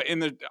out. But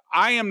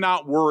I am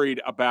not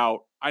worried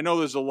about. I know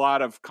there's a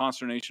lot of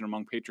consternation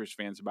among Patriots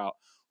fans about.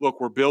 Look,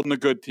 we're building a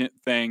good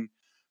thing.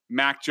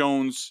 Mac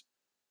Jones,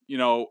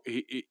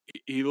 he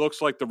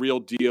looks like the real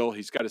deal.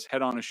 He's got his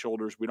head on his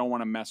shoulders. We don't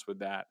want to mess with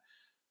that.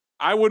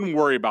 I wouldn't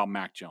worry about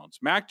Mac Jones.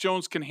 Mac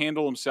Jones can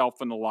handle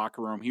himself in the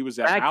locker room. He was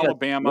at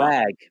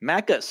Alabama.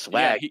 Mac got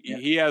swag. Yeah,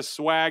 he has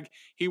swag.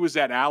 He was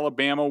at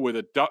Alabama with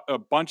a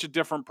bunch of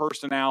different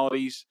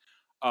personalities.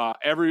 All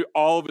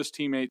of his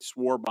teammates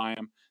swore by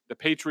him. The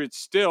Patriots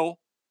still,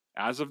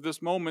 as of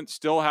this moment,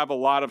 still have a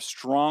lot of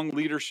strong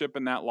leadership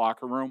in that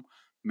locker room.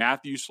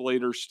 Matthew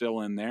Slater's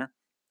still in there.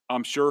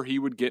 I'm sure he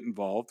would get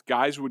involved.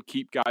 Guys would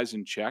keep guys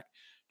in check.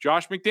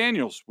 Josh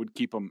McDaniels would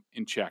keep them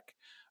in check.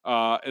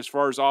 As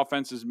far as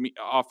offensive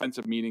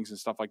meetings and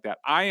stuff like that,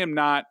 I am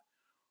not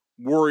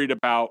worried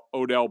about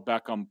Odell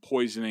Beckham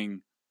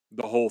poisoning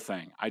the whole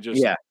thing.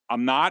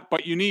 I'm not.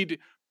 But you need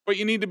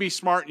to be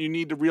smart, and you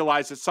need to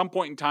realize at some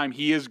point in time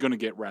he is going to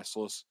get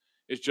restless.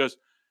 It's just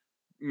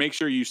make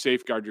sure you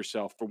safeguard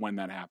yourself for when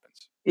that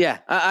happens. Yeah,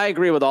 I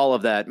agree with all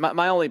of that.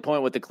 My only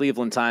point with the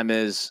Cleveland time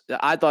is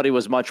I thought he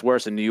was much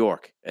worse in New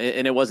York,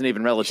 and it wasn't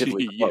even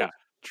relatively close. Yeah,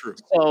 true.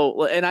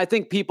 So, and I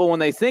think people, when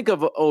they think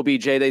of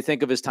OBJ, they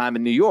think of his time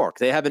in New York.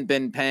 They haven't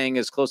been paying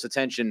as close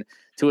attention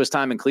to his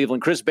time in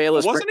Cleveland. Chris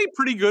Bayless. Wasn't he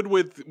pretty good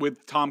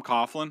with Tom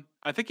Coughlin?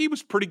 I think he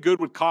was pretty good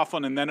with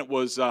Coughlin, and then it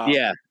was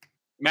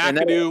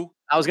McAdoo.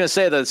 I was going to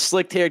say the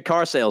slick-haired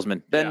car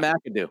salesman, Ben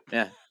McAdoo.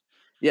 Yeah.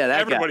 Yeah,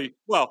 that everybody. Guy.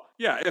 Well,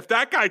 yeah, if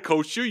that guy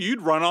coached you,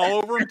 you'd run all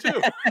over him too.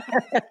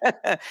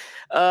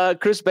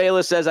 Chris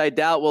Bayless says, I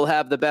doubt we'll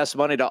have the best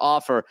money to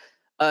offer.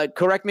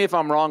 Correct me if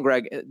I'm wrong,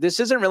 Greg. This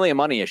isn't really a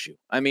money issue.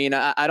 I mean,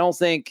 I don't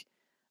think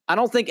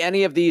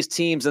any of these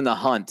teams in the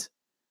hunt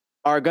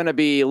are going to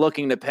be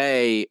looking to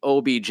pay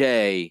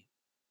OBJ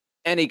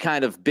any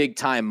kind of big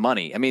time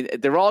money. I mean,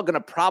 they're all going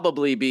to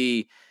probably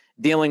be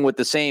dealing with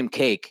the same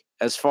cake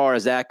as far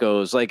as that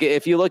goes. Like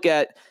if you look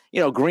at,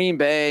 Green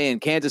Bay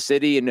and Kansas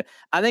City, and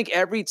I think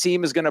every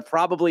team is going to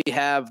probably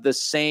have the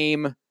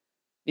same,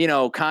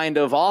 kind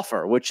of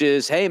offer, which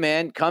is, hey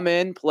man, come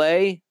in,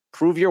 play,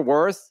 prove your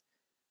worth.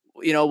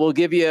 We'll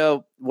give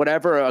you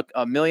whatever,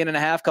 $1.5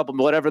 million,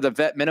 whatever the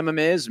vet minimum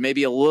is,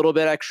 maybe a little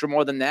bit extra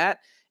more than that.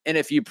 And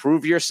if you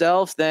prove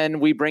yourself, then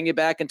we bring you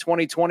back in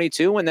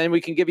 2022, and then we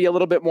can give you a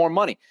little bit more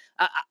money.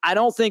 I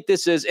don't think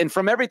this is, and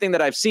from everything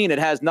that I've seen, it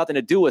has nothing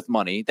to do with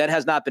money. That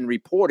has not been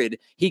reported.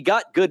 He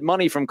got good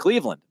money from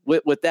Cleveland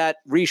with that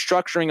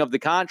restructuring of the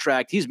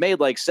contract. He's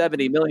made like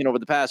 $70 million over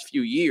the past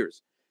few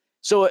years.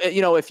 So,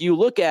 if you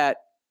look at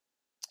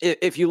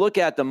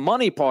the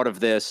money part of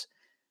this,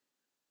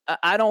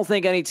 I don't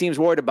think any team's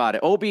worried about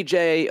it. OBJ,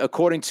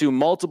 according to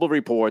multiple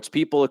reports,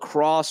 people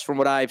across from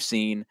what I've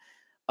seen,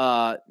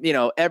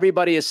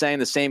 everybody is saying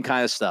the same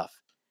kind of stuff.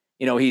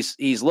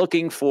 He's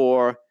looking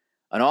for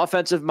an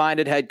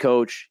offensive-minded head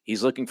coach.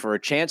 He's looking for a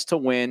chance to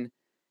win,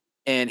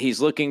 and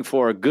he's looking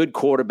for a good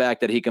quarterback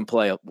that he can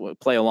play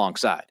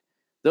alongside.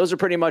 Those are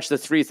pretty much the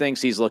three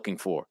things he's looking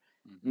for.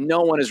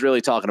 No one is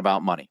really talking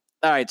about money.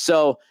 All right,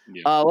 so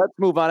let's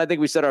move on. I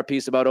think we said our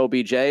piece about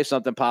OBJ. If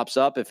something pops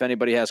up, if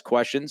anybody has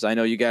questions, I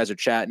know you guys are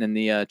chatting in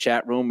the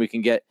chat room. We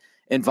can get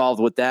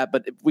involved with that.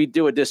 But we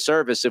do a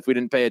disservice if we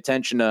didn't pay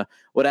attention to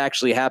what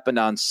actually happened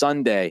on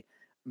Sunday.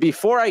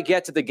 Before I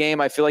get to the game,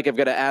 I feel like I've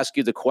got to ask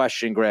you the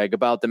question, Greg,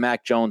 about the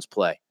Mac Jones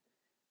play.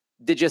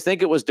 Did you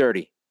think it was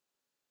dirty?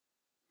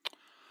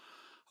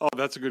 Oh,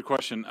 that's a good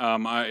question.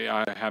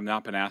 I have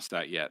not been asked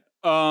that yet.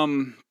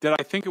 Did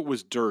I think it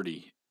was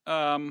dirty?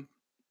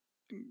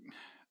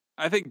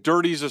 I think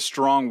dirty is a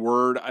strong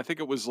word. I think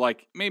it was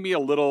like maybe a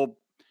little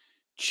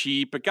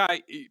cheap.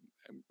 I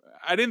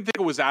didn't think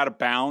it was out of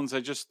bounds.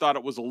 I just thought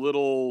it was a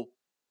little,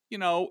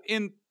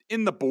 in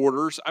the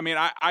borders. I mean,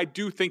 I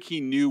do think he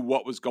knew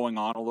what was going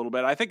on a little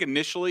bit. I think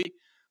initially,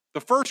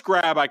 the first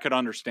grab I could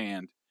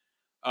understand.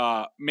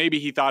 Maybe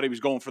he thought he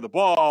was going for the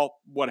ball,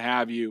 what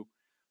have you.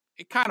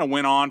 It kind of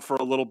went on for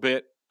a little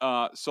bit.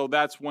 So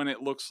that's when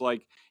it looks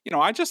like,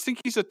 I just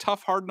think he's a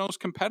tough, hard-nosed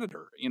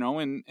competitor,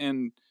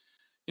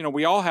 and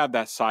we all have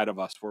that side of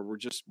us where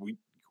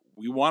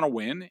we want to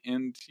win,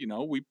 and,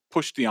 we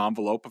pushed the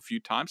envelope a few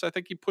times. I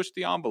think he pushed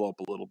the envelope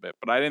a little bit,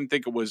 but I didn't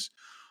think it was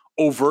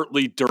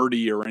overtly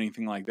dirty or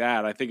anything like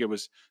that. I think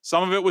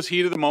some of it was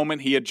heat of the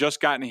moment. He had just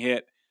gotten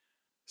hit.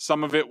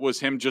 Some of it was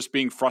him just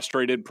being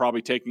frustrated,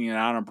 probably taking it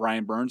out on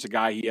Brian Burns, a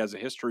guy he has a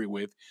history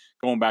with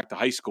going back to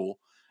high school.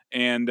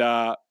 And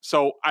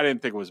so I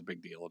didn't think it was a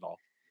big deal at all.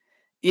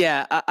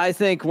 Yeah, I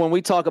think when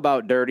we talk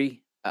about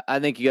dirty, I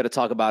think you got to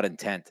talk about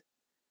intent.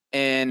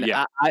 And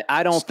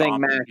I don't think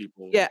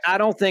Mac. I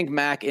don't think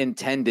Mac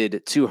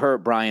intended to hurt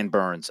Brian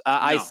Burns. No.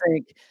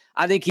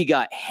 I think he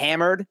got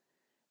hammered,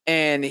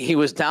 and he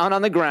was down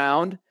on the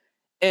ground.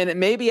 And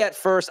maybe at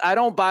first, I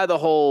don't buy the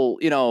whole.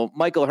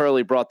 Michael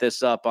Hurley brought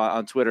this up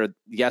on Twitter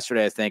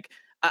yesterday. I think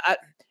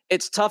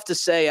it's tough to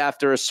say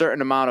after a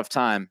certain amount of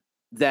time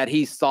that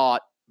he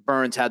thought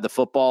Burns had the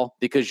football,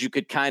 because you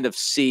could kind of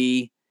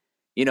see,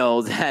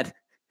 that.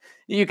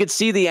 You could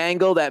see the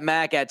angle that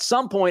Mac at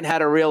some point had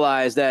to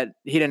realize that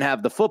he didn't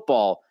have the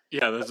football.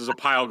 Yeah, this is a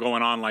pile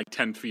going on like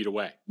 10 feet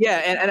away. Yeah,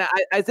 and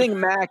I think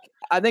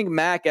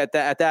Mac at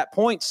that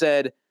point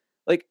said,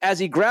 like, as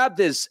he grabbed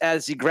his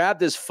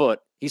foot,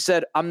 he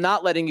said, "I'm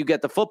not letting you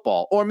get the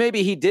football." Or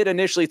maybe he did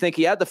initially think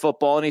he had the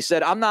football, and he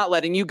said, "I'm not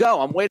letting you go.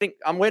 I'm waiting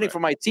right. for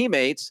my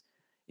teammates.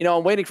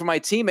 I'm waiting for my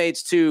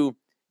teammates to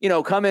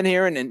come in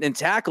here and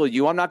tackle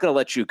you. I'm not going to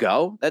let you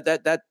go.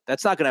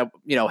 That's not going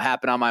to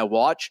happen on my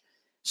watch."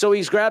 So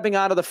he's grabbing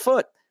onto the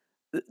foot.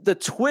 The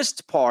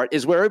twist part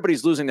is where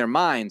everybody's losing their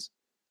minds.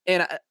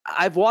 And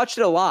I've watched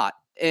it a lot.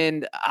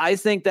 And I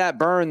think that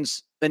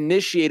Burns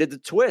initiated the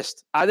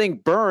twist. I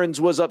think Burns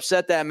was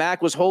upset that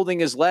Mac was holding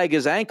his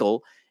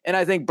ankle. And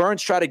I think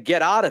Burns tried to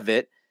get out of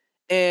it.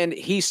 And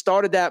he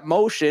started that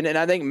motion. And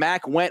I think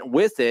Mac went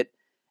with it.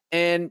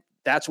 And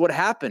that's what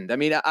happened. I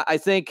mean, I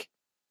think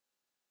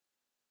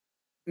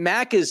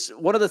Mac is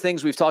one of the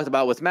things we've talked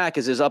about with Mac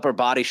is his upper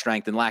body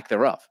strength and lack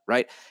thereof,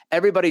 right?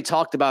 Everybody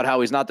talked about how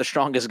he's not the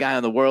strongest guy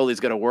in the world. He's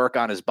going to work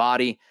on his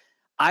body.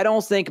 I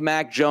don't think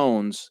Mac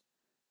Jones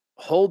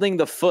holding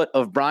the foot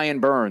of Brian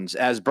Burns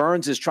as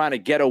Burns is trying to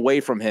get away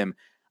from him.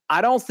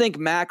 I don't think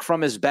Mac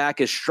from his back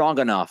is strong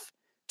enough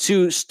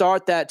to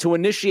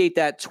initiate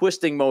that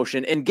twisting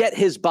motion and get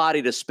his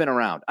body to spin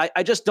around.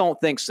 I just don't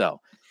think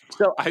so.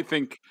 So I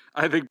think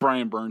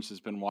Brian Burns has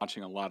been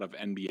watching a lot of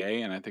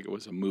NBA, and I think it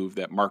was a move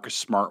that Marcus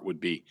Smart would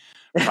be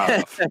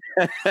proud of.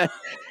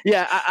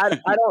 Yeah, I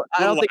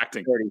don't think it's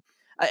dirty.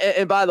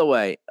 And by the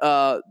way,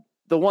 the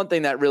one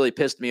thing that really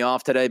pissed me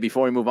off today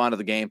before we move on to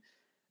the game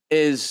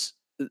is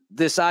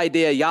this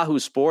idea. Yahoo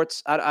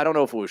Sports, I don't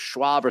know if it was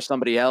Schwab or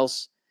somebody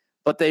else,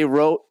 but they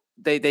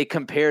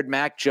compared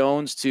Mac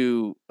Jones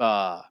to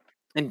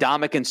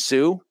Ndamukong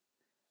Suh.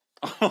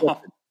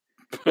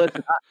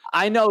 Listen,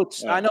 I know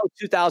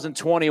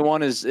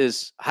 2021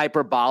 is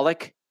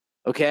hyperbolic,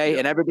 okay? Yeah.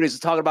 And everybody's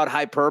talking about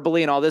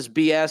hyperbole and all this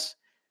BS.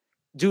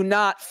 Do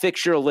not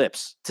fix your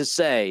lips to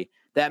say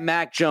that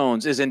Mac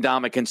Jones is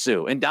Ndamukong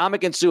Suh.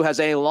 Ndamukong Suh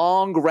has a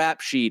long rap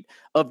sheet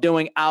of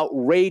doing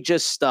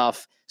outrageous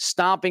stuff,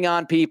 stomping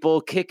on people,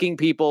 kicking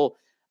people.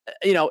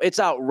 It's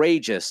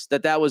outrageous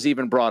that was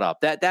even brought up.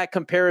 That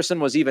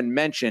comparison was even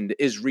mentioned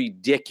is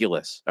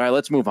ridiculous. All right,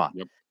 let's move on.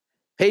 Yep.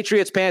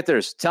 Patriots,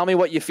 Panthers. Tell me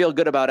what you feel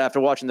good about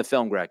after watching the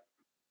film, Greg.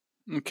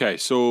 Okay,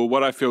 so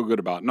what I feel good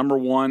about. Number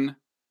one,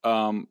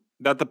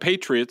 that the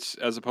Patriots,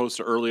 as opposed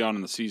to early on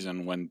in the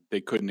season when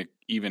they couldn't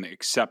even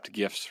accept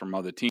gifts from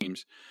other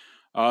teams,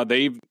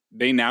 they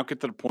now get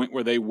to the point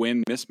where they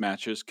win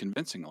mismatches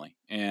convincingly,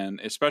 and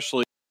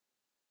especially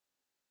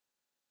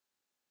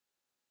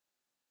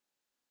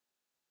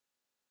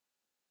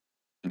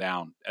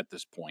down at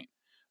this point,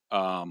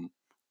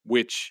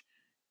 which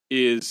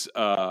is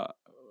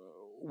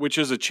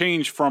a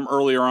change from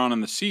earlier on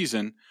in the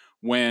season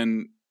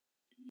when,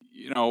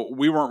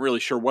 we weren't really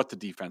sure what the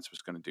defense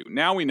was going to do.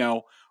 Now we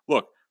know,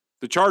 look,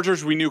 The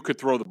Chargers we knew could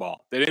throw the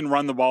ball. They didn't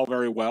run the ball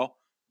very well.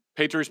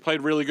 Patriots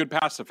played really good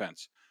pass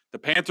defense. The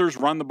Panthers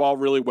run the ball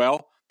really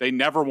well. They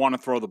never want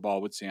to throw the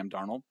ball with Sam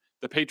Darnold.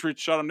 The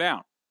Patriots shut them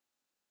down.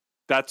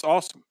 That's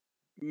awesome.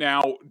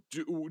 Now,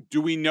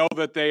 do we know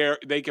that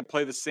they can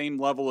play the same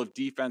level of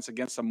defense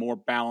against a more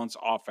balanced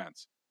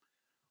offense?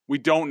 We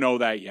don't know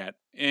that yet,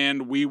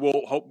 and we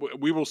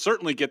will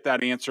certainly get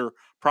that answer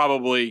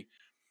probably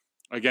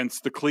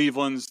against the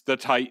Clevelands, the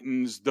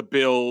Titans, the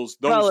Bills,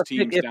 those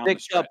teams down the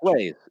stretch.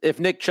 If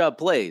Nick Chubb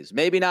plays,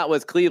 maybe not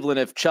with Cleveland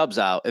if Chubb's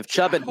out. If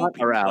Chubb and Hunt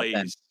are out,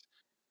 then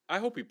I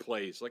hope he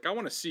plays. Like I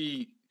want to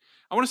see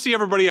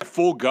everybody at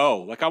full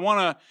go. Like I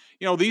want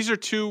to, these are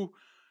two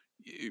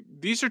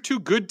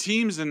good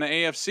teams in the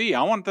AFC.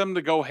 I want them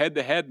to go head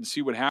to head and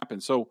see what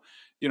happens. So,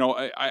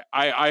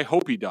 I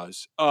hope he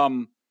does.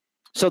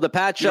 So the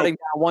Pats shutting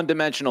down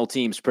one-dimensional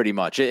teams pretty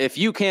much. If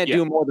you can't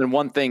do more than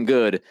one thing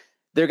good,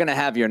 they're going to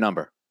have your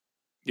number.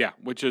 Yeah,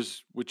 which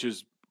is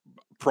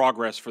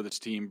progress for this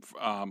team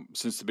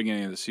since the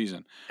beginning of the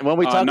season. And when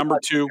we talk number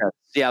two,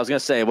 defense, I was going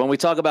to say when we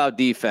talk about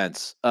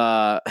defense,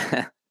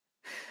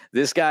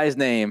 this guy's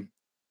name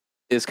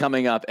is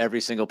coming up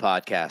every single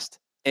podcast,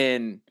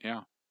 and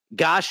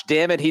gosh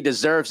damn it, he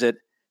deserves it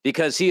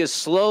because he is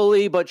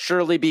slowly but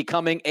surely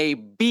becoming a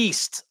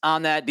beast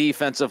on that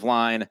defensive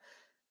line.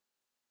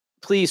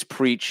 Please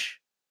preach,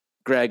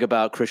 Greg,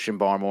 about Christian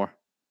Barmore.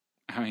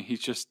 I mean, he's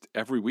just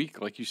every week,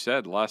 like you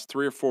said, last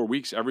 3 or 4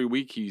 weeks, every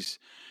week he's,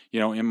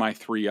 in my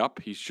 3 up.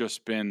 He's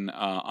just been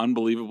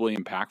unbelievably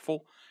impactful.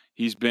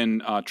 He's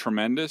been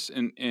tremendous.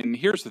 And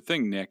here's the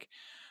thing, Nick,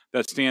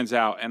 that stands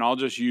out. And I'll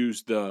just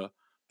use the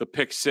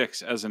pick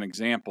six as an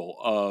example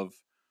of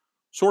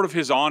sort of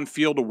his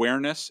on-field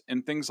awareness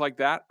and things like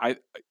that.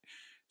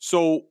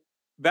 So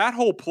that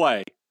whole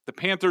play, the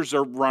Panthers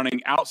are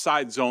running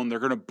outside zone. They're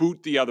going to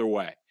boot the other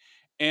way.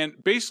 And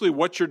basically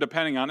what you're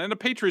depending on, and the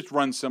Patriots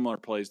run similar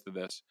plays to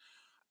this,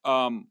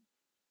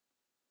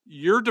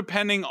 you're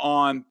depending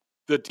on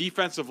the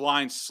defensive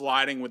line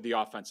sliding with the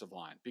offensive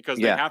line because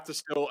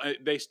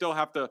they still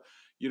have to,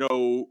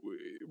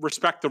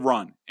 respect the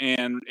run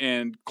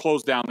and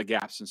close down the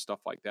gaps and stuff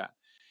like that.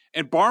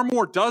 And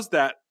Barmore does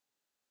that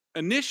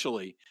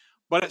initially,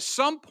 but at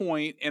some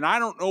point, and I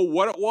don't know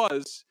what it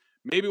was,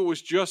 maybe it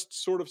was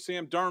just sort of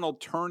Sam Darnold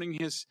turning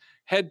his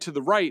head to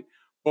the right,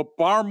 but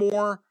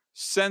Barmore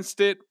sensed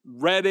it,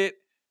 read it,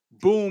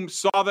 boom,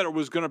 saw that it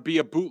was going to be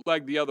a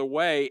bootleg the other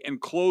way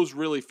and closed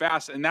really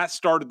fast, and that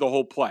started the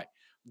whole play.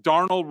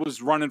 Darnold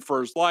was running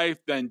for his life,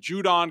 then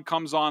Judon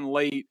comes on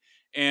late,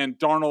 and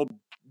Darnold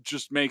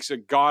just makes a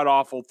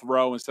god-awful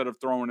throw instead of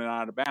throwing it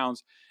out of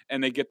bounds,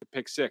 and they get the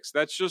pick six.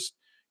 That's just,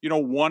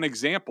 one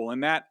example,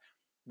 and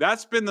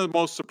that's been the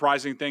most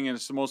surprising thing, and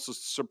it's the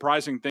most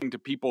surprising thing to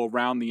people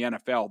around the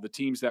NFL, the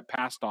teams that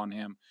passed on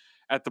him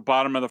at the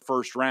bottom of the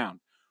first round,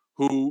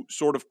 who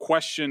sort of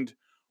questioned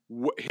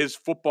his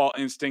football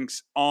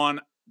instincts on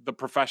the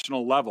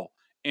professional level.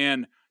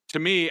 And to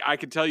me, I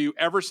can tell you,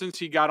 ever since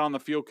he got on the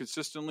field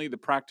consistently, the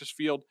practice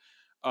field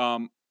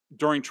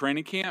during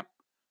training camp,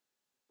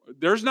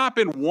 there's not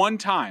been one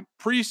time,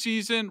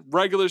 preseason,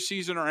 regular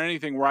season, or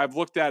anything where I've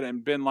looked at it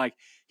and been like,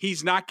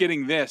 he's not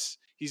getting this,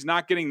 he's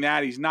not getting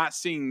that, he's not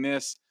seeing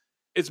this.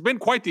 It's been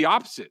quite the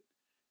opposite.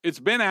 It's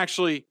been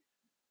actually,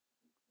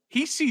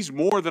 he sees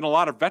more than a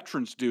lot of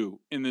veterans do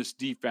in this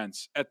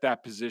defense at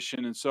that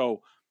position. And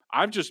so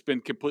I've just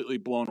been completely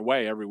blown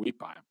away every week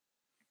by him.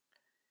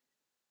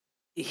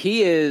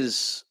 He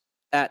is,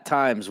 at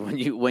times,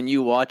 when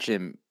you watch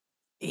him,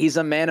 he's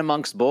a man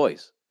amongst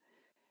boys.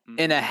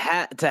 And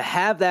to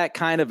have that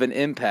kind of an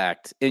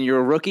impact in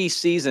your rookie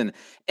season,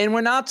 and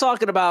we're not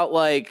talking about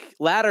like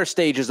latter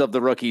stages of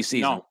the rookie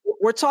season. No.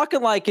 We're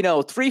talking like,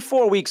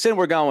 3-4 weeks in,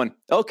 we're going,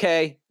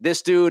 okay,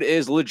 this dude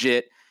is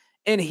legit.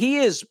 And he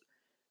is,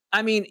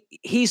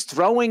 he's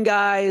throwing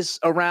guys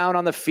around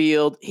on the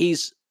field.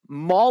 He's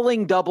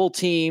mauling double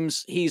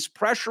teams. He's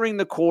pressuring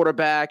the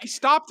quarterback. He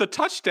stopped the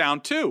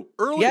touchdown too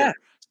earlier. Yeah.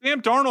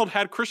 Sam Darnold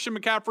had Christian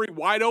McCaffrey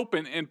wide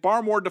open, and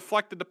Barmore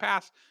deflected the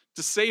pass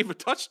to save a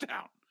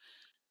touchdown.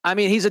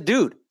 He's a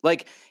dude.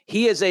 Like,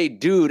 he is a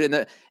dude,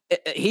 and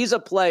he's a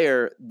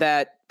player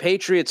that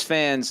Patriots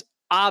fans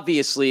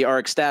obviously are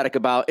ecstatic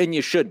about, and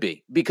you should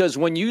be, because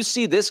when you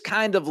see this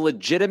kind of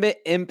legitimate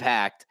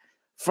impact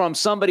from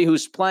somebody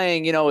who's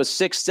playing, a 6th,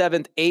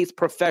 7th, 8th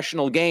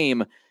professional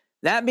game,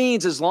 that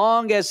means as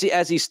long as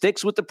he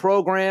sticks with the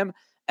program,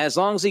 as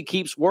long as he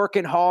keeps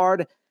working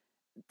hard,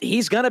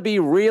 he's going to be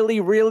really,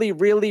 really,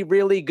 really,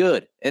 really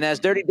good. And as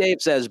Dirty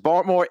Dave says,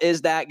 Barmore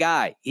is that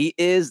guy. He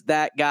is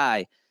that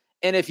guy.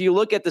 And if you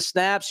look at the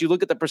snaps, you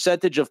look at the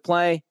percentage of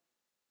play,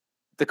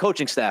 the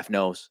coaching staff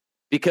knows.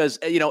 Because,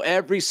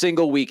 every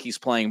single week he's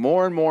playing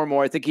more and more and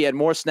more. I think he had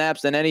more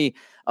snaps than any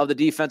of the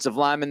defensive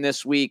linemen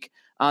this week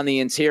on the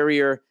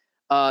interior.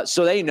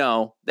 So they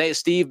know.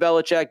 Steve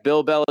Belichick,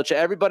 Bill Belichick,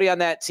 everybody on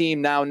that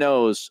team now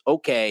knows,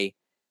 okay,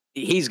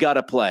 he's got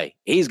to play.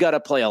 He's got to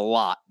play a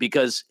lot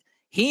because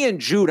he and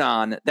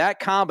Judon, that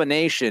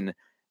combination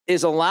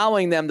is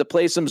allowing them to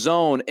play some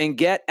zone and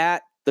get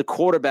at the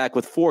quarterback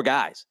with 4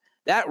 guys.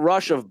 that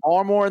rush of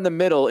Barmore in the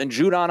middle and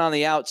Judon on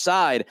the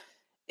outside,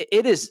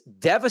 it is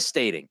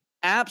devastating,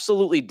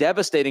 absolutely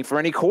devastating for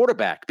any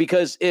quarterback.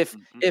 Because if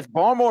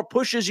Barmore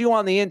pushes you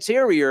on the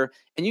interior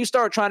and you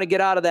start trying to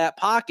get out of that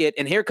pocket,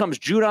 and here comes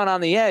Judon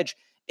on the edge,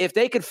 if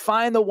they could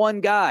find the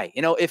one guy,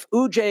 if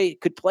Ujay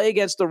could play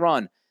against the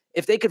run,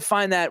 if they could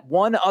find that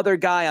one other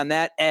guy on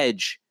that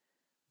edge,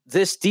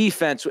 this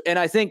defense, and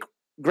I think,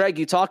 Greg,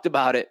 you talked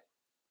about it,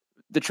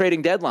 the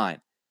trading deadline,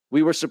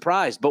 we were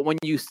surprised. But when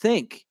you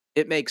think,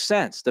 it makes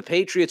sense. The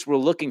Patriots were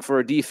looking for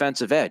a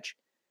defensive edge.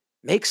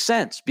 Makes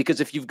sense, because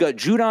if you've got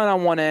Judon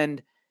on one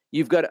end,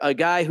 you've got a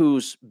guy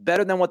who's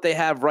better than what they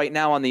have right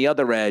now on the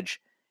other edge,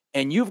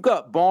 and you've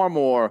got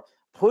Barmore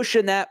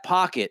pushing that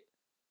pocket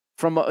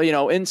from,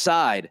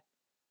 inside,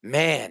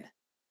 man,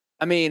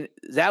 I mean,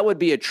 that would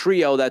be a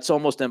trio that's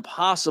almost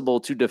impossible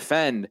to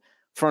defend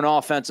for an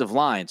offensive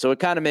line. So it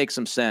kind of makes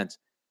some sense.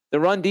 The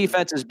run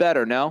defense is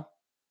better, no?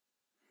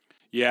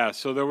 Yeah,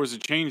 so there was a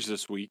change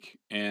this week,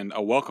 and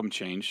a welcome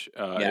change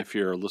if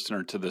you're a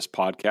listener to this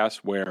podcast,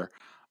 where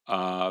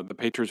the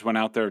Patriots went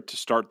out there to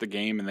start the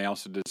game, and they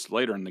also did this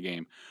later in the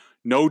game.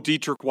 No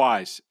Dietrich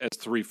Wise as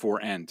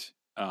 3-4 end.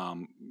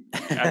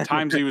 At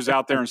times he was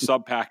out there in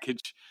sub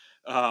package.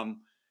 And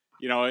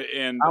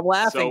I'm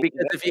laughing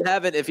because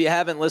if you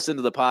haven't listened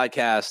to the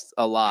podcast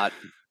a lot,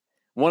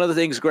 one of the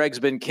things Greg's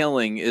been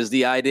killing is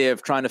the idea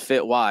of trying to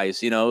fit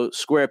Wise,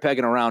 square peg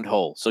in a round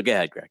hole. So go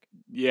ahead, Greg.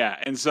 Yeah,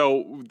 and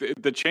so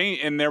the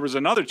change, and there was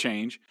another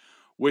change,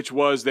 which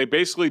was they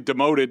basically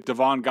demoted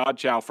Devon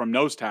Godchow from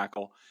nose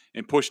tackle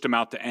and pushed him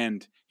out to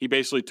end. He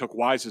basically took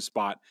Wise's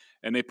spot,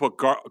 and they put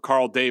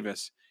Carl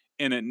Davis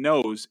in at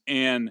nose,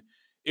 and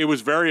it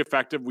was very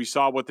effective. We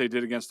saw what they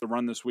did against the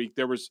run this week.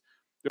 There was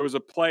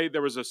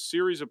a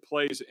series of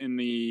plays in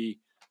the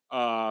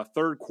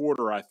third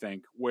quarter, I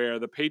think, where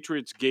the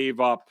Patriots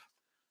gave up.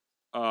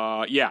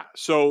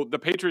 So the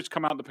Patriots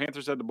come out, the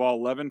Panthers had the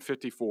ball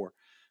 11:54.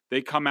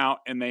 They come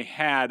out and they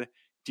had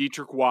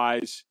Dietrich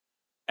Wise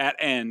at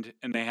end,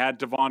 and they had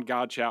Devon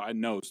Godchow at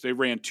nose. They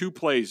ran two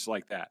plays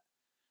like that.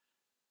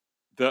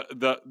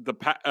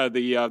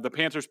 The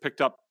Panthers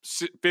picked up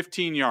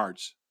 15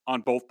 yards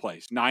on both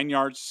plays, 9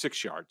 yards,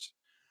 6 yards.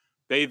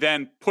 They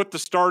then put the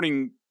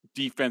starting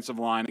defensive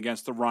line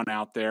against the run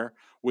out there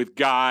with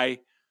Guy,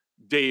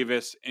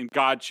 Davis, and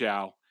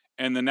Godchow,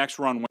 and the next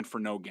run went for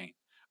no gain.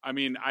 I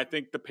mean, I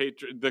think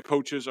the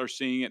coaches are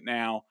seeing it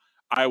now.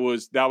 That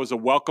was a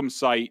welcome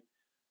sight.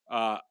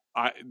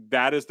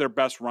 That is their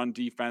best run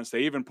defense.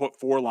 They even put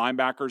 4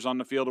 linebackers on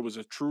the field. It was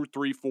a true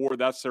 3-4.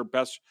 That's their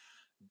best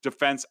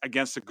defense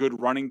against a good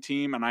running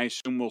team, and I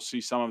assume we'll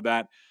see some of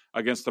that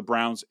against the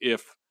Browns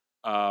if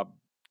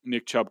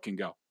Nick Chubb can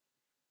go.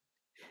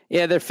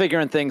 Yeah, they're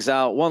figuring things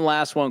out. One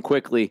last one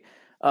quickly.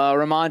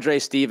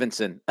 Ramondre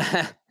Stevenson.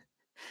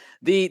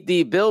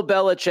 The Bill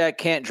Belichick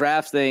can't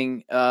draft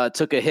thing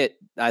took a hit,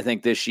 I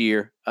think, this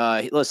year.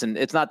 Listen,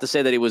 it's not to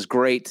say that he was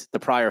great the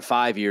prior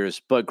 5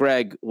 years, but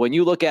Greg, when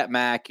you look at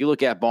Mack, you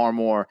look at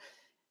Barmore,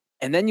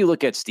 and then you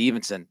look at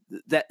Stevenson,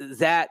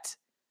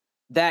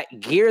 that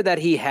gear that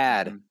he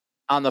had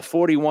on the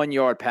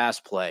 41-yard pass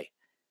play,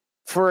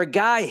 for a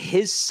guy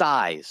his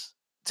size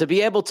to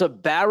be able to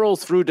barrel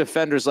through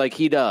defenders like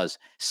he does,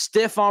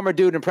 stiff arm a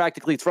dude and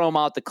practically throw him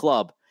out the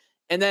club,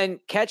 and then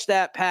catch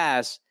that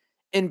pass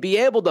and be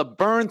able to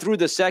burn through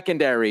the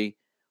secondary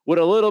with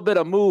a little bit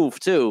of move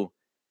too.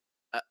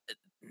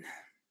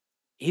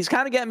 He's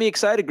kind of getting me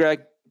excited,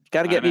 Greg.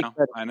 Got to get me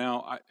excited. I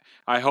know.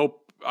 I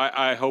hope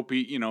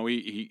he,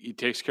 he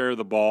takes care of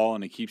the ball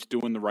and he keeps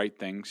doing the right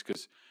things,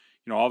 because,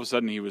 all of a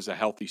sudden he was a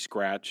healthy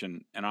scratch,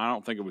 and I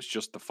don't think it was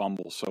just the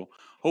fumble. So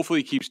hopefully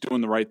he keeps doing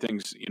the right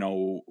things,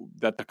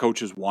 that the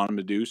coaches want him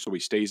to do, so he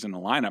stays in the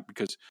lineup,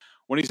 because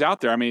when he's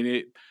out there, I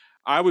mean,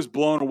 I was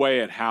blown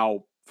away at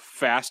how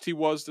fast he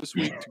was this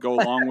week to go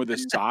along with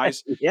his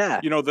size.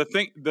 Yeah.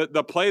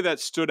 The play that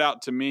stood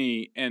out to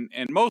me, and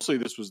mostly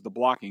this was the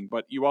blocking,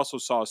 but you also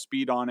saw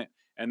speed on it,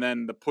 and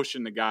then the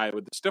pushing the guy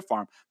with the stiff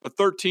arm. The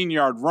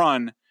 13-yard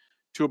run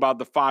to about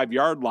the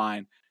 5-yard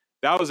line,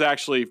 that was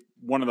actually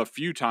one of the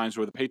few times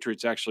where the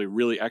Patriots actually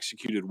really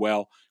executed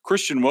well.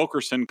 Christian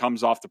Wilkerson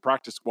comes off the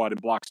practice squad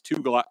and blocks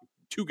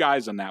two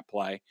guys on that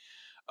play.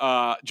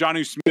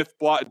 Jonnu Smith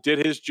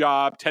did his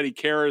job. Teddy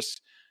Karras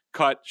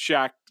cut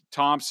Shaq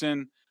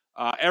Thompson.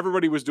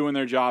 Everybody was doing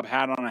their job,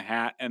 hat on a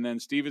hat, and then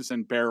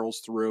Stevenson barrels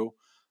through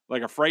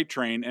like a freight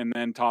train and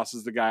then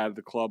tosses the guy out of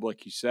the club,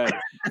 like you said.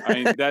 I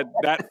mean,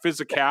 that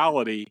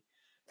physicality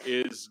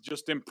is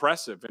just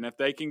impressive. And if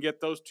they can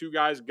get those two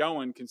guys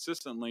going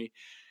consistently,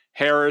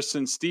 Harris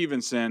and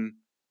Stevenson,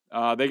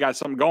 they got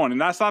something going.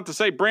 And that's not to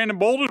say Brandon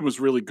Bolden was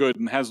really good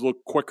and has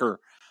looked quicker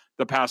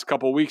the past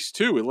couple of weeks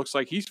too. It looks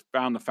like he's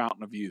found the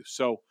fountain of youth.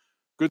 So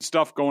good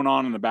stuff going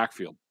on in the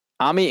backfield.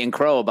 I'm eating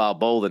crow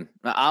about Bolden.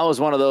 I was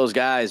one of those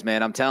guys,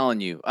 man. I'm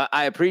telling you.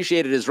 I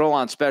appreciated his role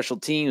on special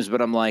teams,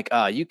 but I'm like,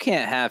 you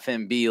can't have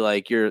him be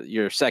like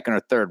your second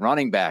or third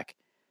running back.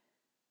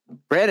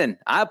 Brandon,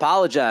 I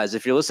apologize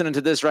if you're listening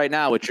to this right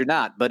now, which you're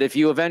not, but if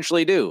you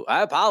eventually do,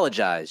 I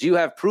apologize. You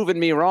have proven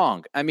me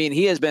wrong. I mean,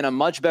 he has been a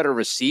much better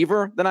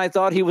receiver than I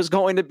thought he was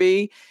going to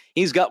be.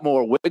 He's got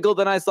more wiggle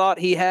than I thought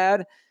he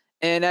had.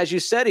 And as you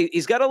said,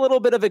 he's got a little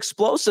bit of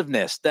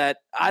explosiveness that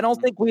I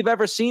don't think we've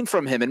ever seen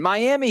from him. In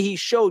Miami, he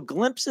showed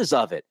glimpses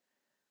of it.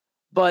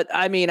 But,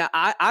 I mean,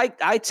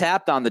 I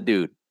tapped on the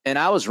dude, and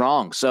I was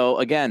wrong. So,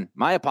 again,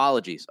 my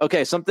apologies.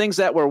 Okay, some things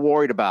that we're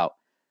worried about.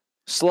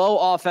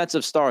 Slow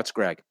offensive starts,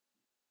 Greg.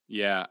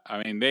 Yeah,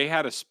 I mean, they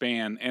had a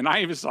span, and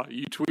I even saw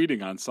you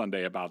tweeting on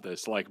Sunday about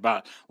this, like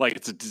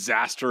it's a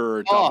disaster or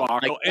a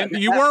debacle, and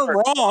you weren't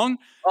wrong.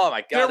 Oh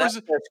my God!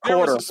 There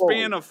was a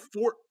span of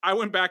four. I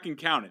went back and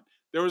counted.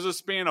 There was a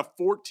span of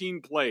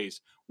 14 plays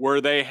where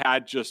they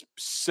had just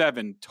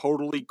 7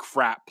 totally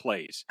crap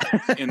plays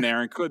in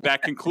there, and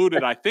that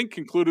concluded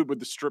with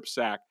the strip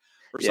sack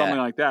or something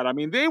like that. I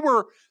mean, they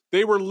were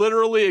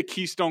literally a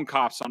Keystone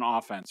Cops on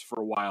offense for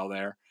a while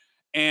there,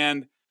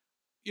 and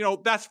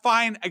that's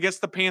fine against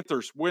the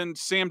Panthers when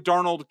Sam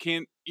Darnold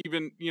can't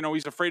even,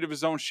 he's afraid of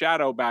his own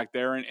shadow back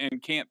there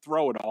and can't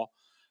throw it all.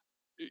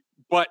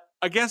 But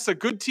against a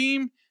good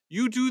team,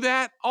 you do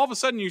that, all of a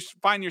sudden you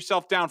find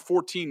yourself down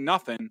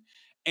 14-0,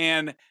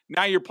 and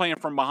now you're playing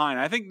from behind.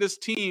 I think this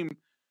team,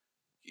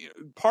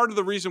 part of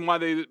the reason why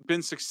they've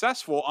been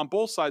successful on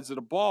both sides of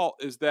the ball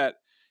is that,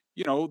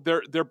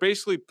 they're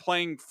basically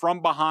playing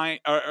from behind,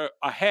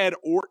 ahead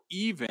or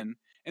even.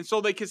 And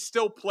so they can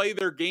still play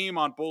their game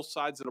on both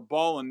sides of the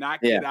ball and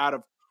not get out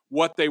of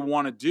what they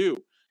want to do.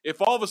 If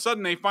all of a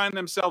sudden they find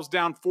themselves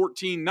down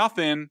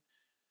 14-0,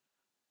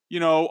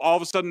 all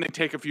of a sudden they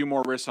take a few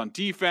more risks on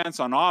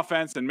defense, on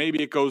offense, and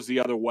maybe it goes the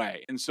other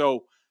way. And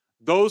so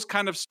those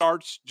kind of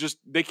starts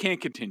they can't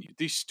continue.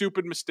 These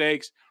stupid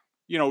mistakes,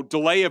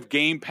 delay of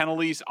game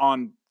penalties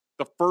on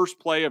the first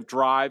play of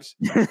drives,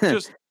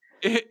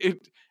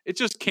 it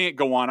just can't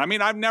go on. I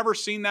mean, I've never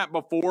seen that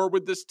before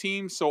with this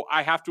team, so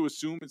I have to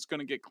assume it's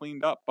going to get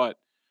cleaned up, but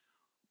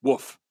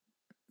woof.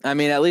 I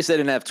mean, at least they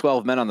didn't have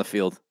 12 men on the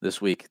field this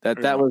week.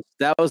 That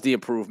was the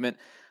improvement.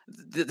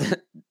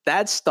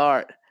 That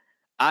start,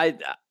 I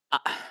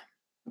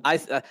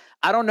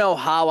don't know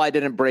how I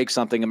didn't break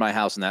something in my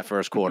house in that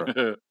first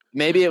quarter.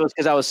 Maybe it was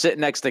because I was sitting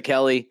next to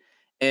Kelly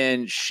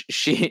and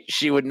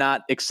she would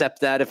not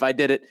accept that if I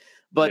did it.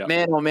 But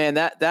man, oh man,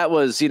 that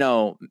was,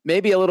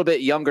 maybe a little bit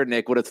younger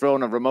Nick would have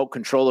thrown a remote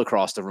control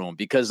across the room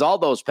because all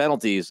those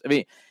penalties, I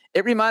mean,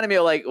 it reminded me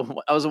of like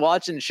I was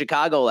watching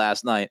Chicago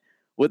last night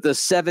with the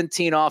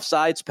 17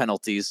 offsides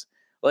penalties.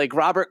 Like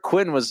Robert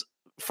Quinn was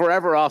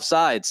forever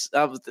offsides.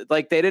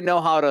 Like they didn't know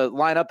how to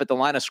line up at the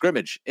line of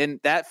scrimmage. And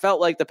that felt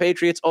like the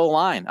Patriots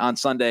O-line on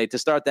Sunday to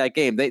start that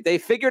game. They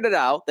figured it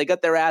out. They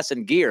got their ass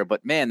in gear,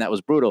 but man, that was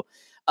brutal.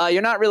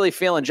 You're not really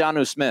feeling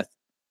Jonnu Smith.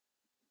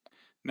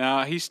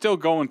 No, he's still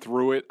going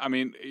through it. I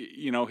mean,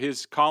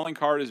 his calling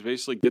card is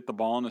basically get the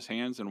ball in his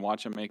hands and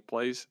watch him make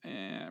plays.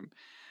 And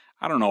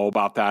I don't know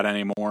about that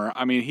anymore.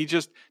 I mean,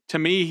 to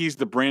me, he's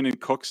the Brandon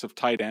Cooks of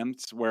tight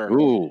ends where,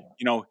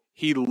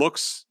 he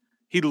looks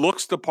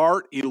the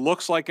part. He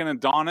looks like an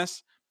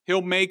Adonis.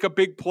 He'll make a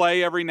big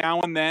play every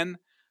now and then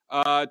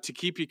to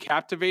keep you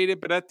captivated.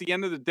 But at the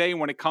end of the day,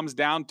 when it comes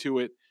down to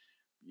it,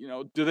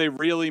 do they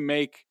really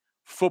make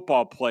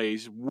football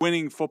plays,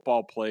 winning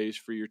football plays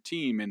for your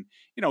team? And,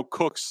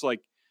 Cooks like,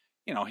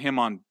 him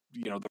on,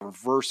 the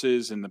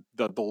reverses and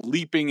the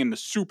leaping in the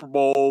Super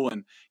Bowl.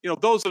 And,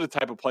 those are the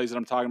type of plays that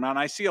I'm talking about. And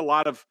I see a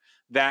lot of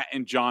that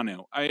in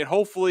Jonnu. I mean,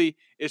 hopefully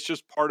it's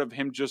just part of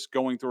him just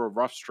going through a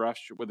rough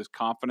stretch with his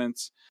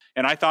confidence.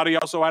 And I thought he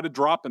also had a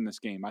drop in this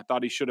game. I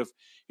thought he should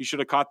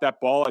have caught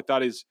that ball. I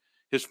thought his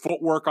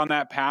footwork on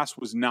that pass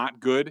was not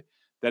good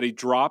that he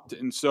dropped.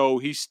 And so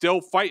he's still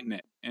fighting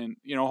it. And,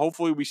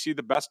 hopefully we see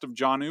the best of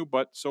Jonnu,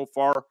 but so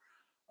far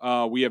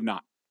we have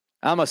not.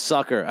 I'm a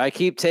sucker. I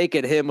keep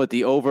taking him with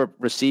the over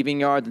receiving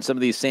yards and some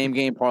of these same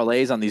game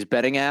parlays on these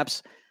betting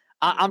apps.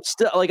 I'm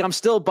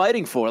still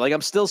biting for it. Like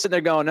I'm still sitting there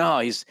going, no,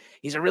 he's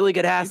a really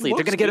good athlete.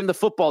 They're going to get him the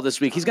football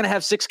this week. He's going to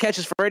have 6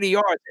 catches for 80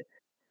 yards.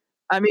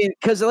 I mean,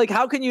 because like,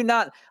 how can you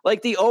not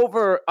like the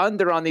over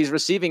under on these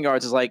receiving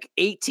yards is like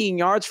 18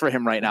 yards for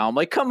him right now. I'm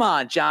like, come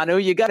on,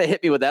 Jonnu, you got to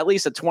hit me with at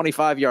least a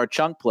 25-yard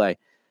chunk play.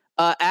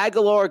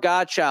 Aguilar,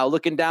 Godchow,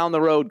 looking down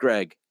the road,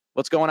 Greg.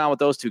 What's going on with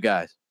those two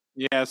guys?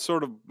 Yeah, I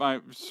sort of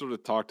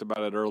talked about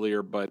it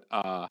earlier, but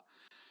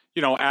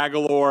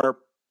Aguilar,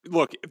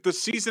 look, if the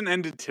season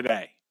ended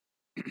today,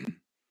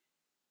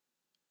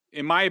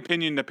 in my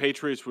opinion, the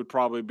Patriots would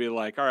probably be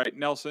like, all right,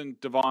 Nelson,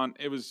 Devon,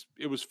 it was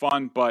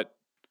fun, but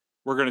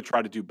we're going to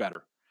try to do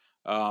better.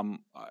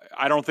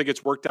 I don't think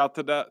it's worked out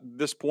to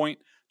this point.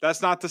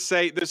 That's not to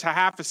say there's a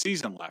half a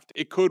season left.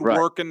 It could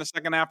work in the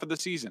second half of the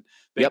season.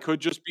 They could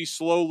just be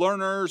slow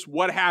learners,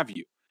 what have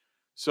you.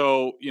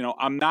 So,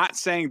 I'm not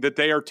saying that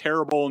they are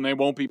terrible and they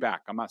won't be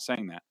back. I'm not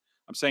saying that.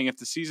 I'm saying if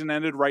the season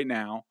ended right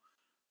now,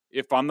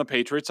 if I'm the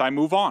Patriots, I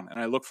move on and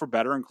I look for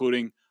better,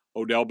 including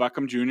Odell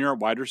Beckham Jr., a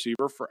wide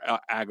receiver for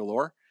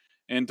Aguilar,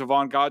 and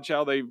Devon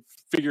Godchow, they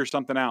figure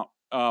something out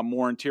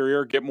more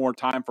interior, get more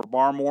time for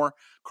Barmore.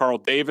 Carl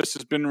Davis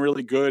has been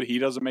really good. He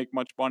doesn't make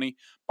much money.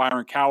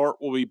 Byron Cowart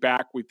will be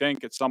back, we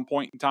think, at some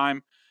point in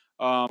time.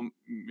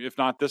 If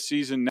not this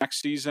season,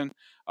 next season.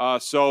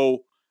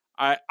 So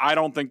I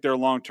don't think their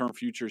long-term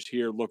futures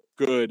here look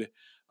good.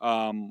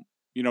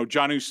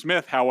 Jonnu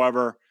Smith,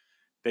 however,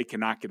 they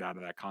cannot get out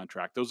of that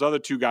contract. Those other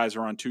two guys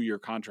are on 2-year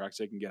contracts.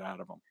 They can get out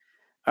of them.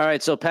 All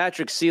right, so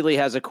Patrick Seeley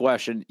has a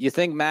question. You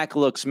think Mac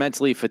looks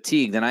mentally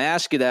fatigued? And I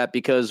ask you that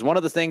because one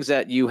of the things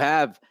that you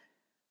have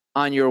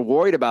on your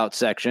worried about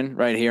section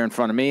right here in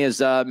front of me is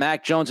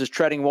Mac Jones is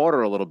treading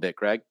water a little bit,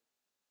 Greg.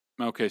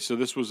 Okay, so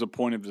this was a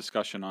point of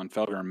discussion on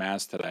Felger and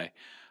Maz today.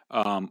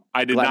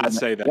 I did not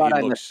say that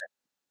he looks.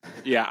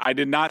 Yeah, I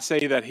did not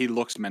say that he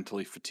looks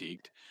mentally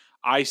fatigued.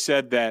 I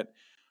said that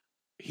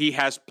he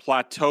has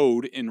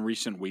plateaued in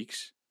recent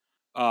weeks,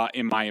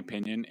 in my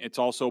opinion. It's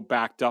also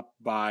backed up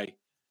by,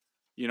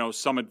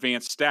 some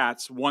advanced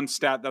stats. One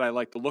stat that I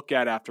like to look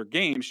at after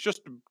games,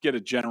 just to get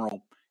a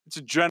general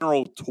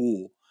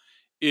tool,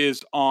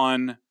 is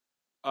on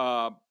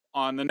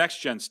the next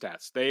gen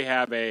stats. They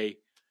have a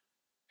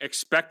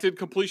expected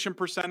completion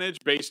percentage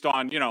based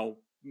on,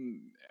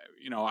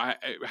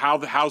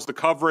 how's the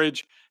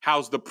coverage,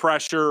 how's the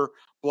pressure,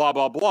 blah,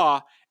 blah,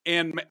 blah.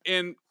 And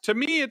to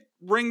me, it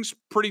rings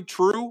pretty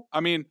true.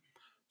 I mean,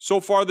 so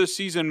far this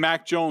season,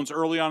 Mac Jones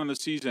early on in the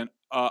season,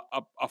 a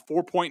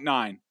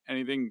 4.9.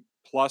 Anything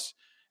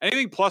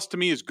plus to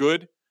me is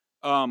good.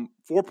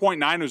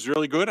 4.9 was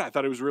really good. I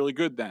thought it was really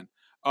good then.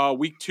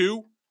 Week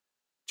 2,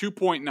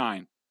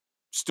 2.9,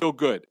 still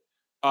good.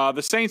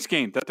 The Saints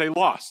game that they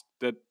lost,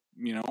 that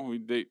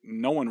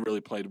no one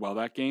really played well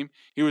that game.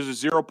 He was a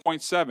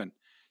 0.7.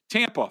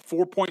 Tampa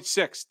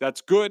 4.6.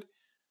 That's good.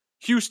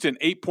 Houston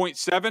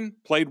 8.7,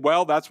 played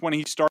well. That's when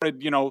he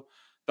started, the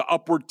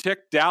upward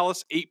tick.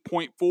 Dallas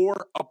 8.4,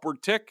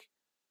 upward tick.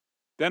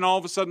 Then all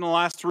of a sudden, the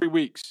last 3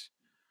 weeks,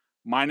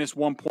 minus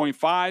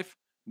 1.5,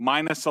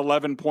 minus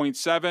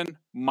 11.7,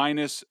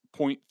 minus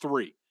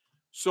 0.3.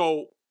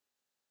 So,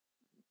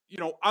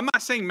 I'm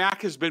not saying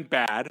Mac has been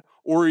bad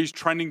or he's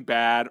trending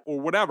bad or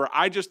whatever.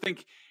 I just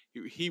think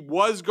he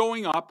was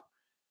going up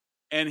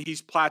and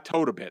he's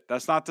plateaued a bit.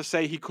 That's not to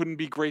say he couldn't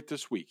be great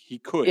this week. He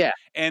could. Yeah.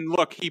 And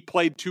look, he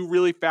played 2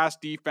 really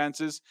fast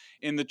defenses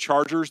in the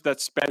Chargers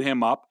that sped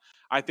him up.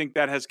 I think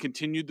that has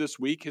continued this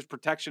week. His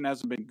protection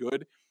hasn't been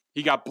good.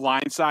 He got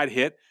blindside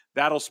hit.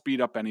 That'll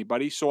speed up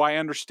anybody. So I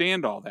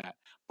understand all that.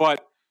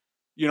 But,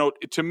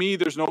 to me,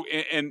 there's no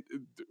 – and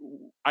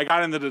I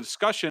got into the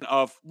discussion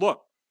of,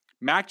 look,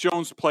 Mac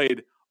Jones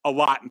played a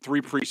lot in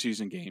 3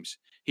 preseason games.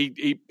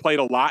 He played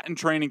a lot in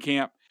training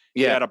camp.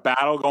 He had a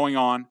battle going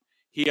on.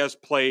 He has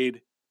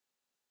played,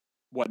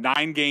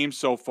 9 games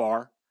so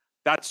far.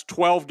 That's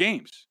 12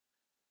 games.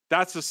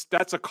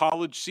 That's a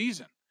college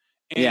season.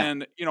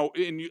 And,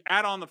 and you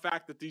add on the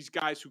fact that these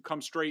guys who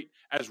come straight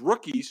as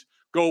rookies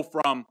go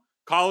from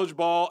college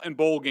ball and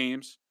bowl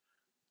games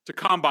to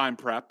combine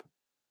prep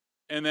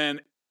and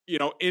then,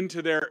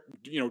 into their,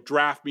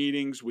 draft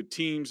meetings with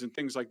teams and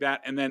things like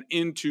that, and then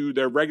into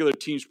their regular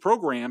teams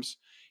programs.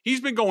 He's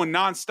been going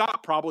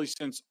nonstop probably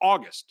since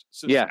August,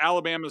 since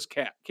Alabama's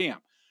camp.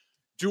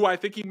 Do I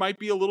think he might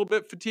be a little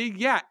bit fatigued?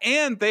 Yeah,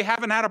 and they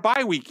haven't had a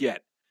bye week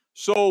yet.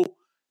 So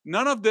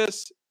none of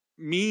this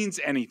means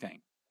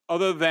anything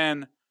other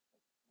than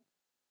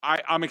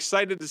I'm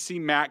excited to see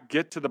Mac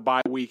get to the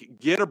bye week,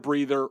 get a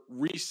breather,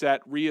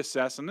 reset,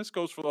 reassess, and this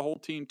goes for the whole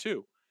team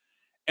too,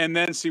 and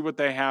then see what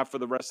they have for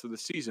the rest of the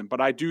season.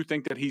 But I do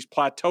think that he's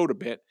plateaued a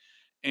bit,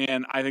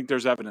 and I think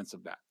there's evidence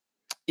of that.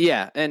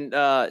 Yeah, and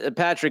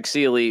Patrick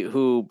Seeley,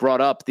 who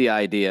brought up the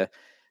idea,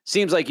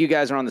 seems like you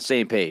guys are on the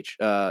same page.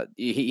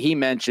 He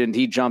mentioned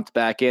he jumped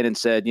back in and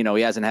said,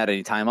 he hasn't had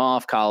any time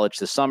off. College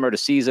this summer, the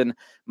season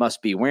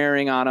must be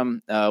wearing on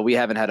him. We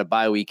haven't had a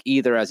bye week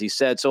either, as he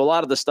said. So a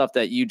lot of the stuff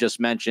that you just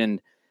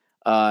mentioned,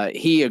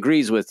 he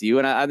agrees with you.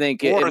 And I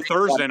think or a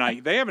Thursday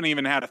night. They haven't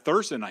even had a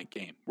Thursday night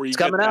game where you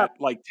get that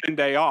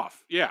 10-day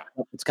off. Yeah,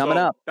 it's coming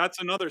up.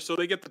 That's another. So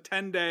they get the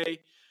 10-day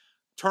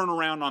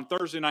turnaround on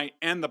Thursday night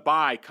and the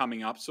bye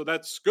coming up. So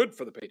that's good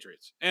for the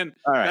Patriots and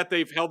that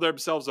they've held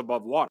themselves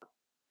above water.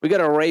 We got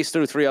to race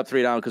through 3 up,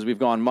 3 down because we've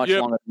gone much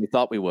longer than we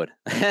thought we would.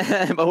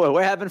 But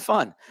we're having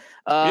fun.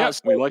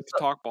 We like to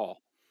talk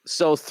ball.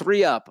 So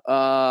 3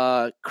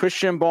 up.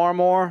 Christian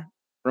Barmore,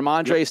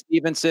 Ramondre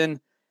Stevenson,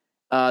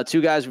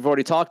 2 guys we've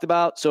already talked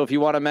about. So if you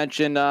want to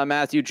mention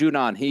Matthew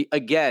Judon, he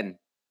again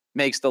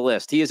makes the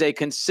list. He is a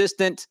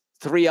consistent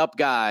 3 up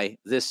guy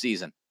this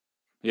season.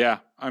 Yeah,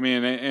 I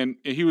mean, and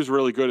he was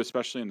really good,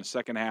 especially in the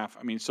second half.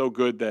 I mean, so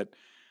good that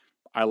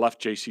I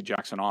left J.C.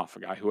 Jackson off,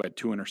 a guy who had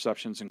 2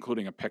 interceptions,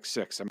 including a pick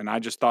 6. I mean, I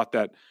thought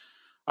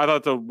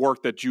the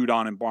work that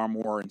Judon and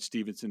Barmore and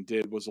Stevenson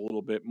did was a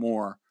little bit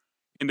more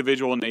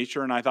individual in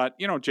nature. And I thought,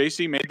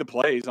 J.C. made the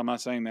plays. I'm not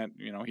saying that,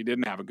 he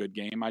didn't have a good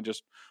game. I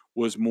just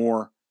was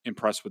more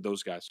impressed with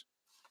those guys.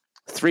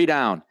 3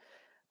 down.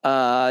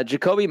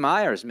 Jacoby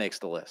Myers makes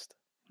the list.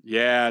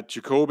 Yeah,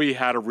 Jacoby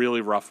had a really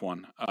rough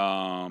one.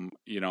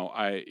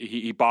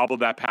 He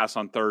bobbled that pass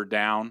on 3rd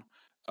down.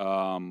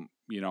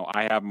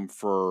 I have him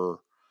for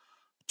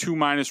 2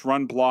 minus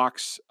run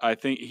blocks. I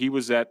think he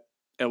was at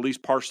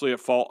least partially at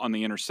fault on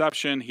the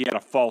interception. He had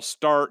a false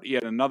start. He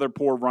had another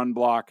poor run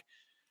block.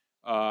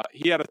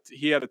 He had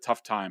a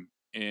tough time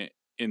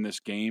in this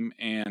game,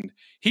 and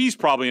he's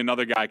probably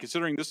another guy,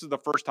 considering this is the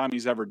first time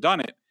he's ever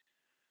done it.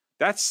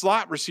 That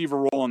slot receiver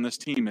role on this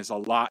team is a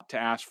lot to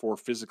ask for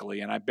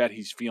physically, and I bet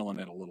he's feeling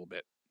it a little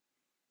bit.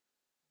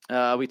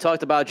 We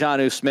talked about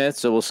Jonnu Smith,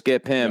 so we'll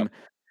skip him.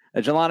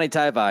 Yep. Jelani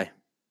Taivai.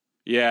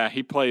 Yeah,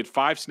 he played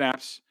 5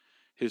 snaps.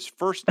 His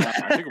first snap,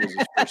 I think it was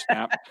his first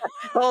snap.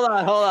 Hold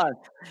on.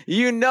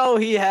 You know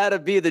he had to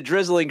be the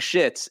drizzling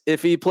shits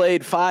if he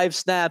played 5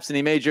 snaps and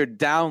he made your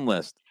down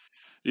list.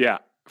 Yeah.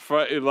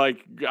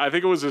 I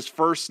think it was his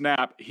first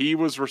snap. He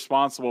was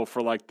responsible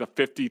for like the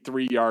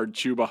 53-yard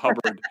Chuba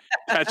Hubbard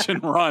catch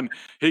and run.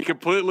 He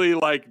completely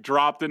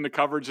dropped into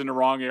coverage in the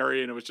wrong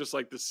area, and it was just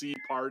like the C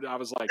part. I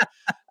was like,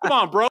 come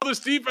on, bro. This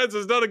defense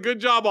has done a good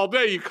job all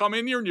day. You come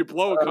in here and you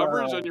blow a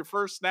coverage on your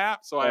first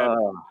snap. So I had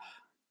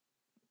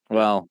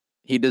well,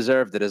 he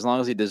deserved it as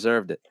long as he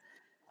deserved it.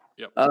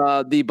 Yep.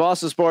 The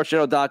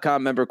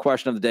BostonSportsJournal.com member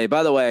question of the day.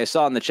 By the way, I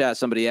saw in the chat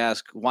somebody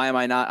ask, why am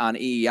I not on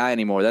EEI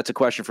anymore? That's a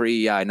question for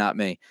EEI, not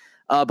me.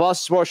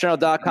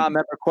 BostonSportsJournal.com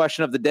member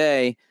question of the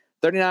day.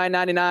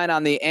 $39.99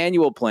 on the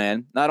annual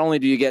plan. Not only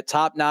do you get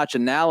top-notch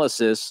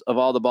analysis of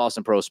all the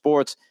Boston Pro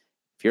sports,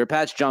 if you're a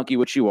Pats junkie,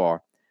 which you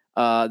are,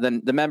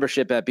 then the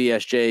membership at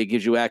BSJ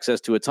gives you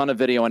access to a ton of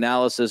video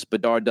analysis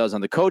Bedard does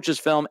on the coach's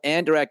film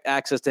and direct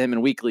access to him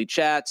in weekly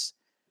chats.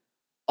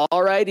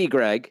 All righty,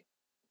 Greg.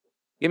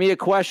 Give me a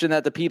question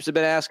that the peeps have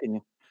been asking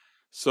you.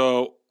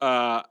 So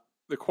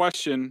the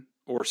question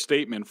or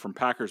statement from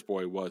Packers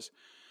Boy was,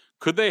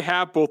 could they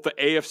have both the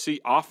AFC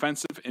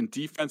offensive and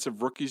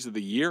defensive rookies of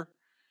the year?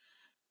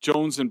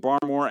 Jones and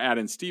Barmore add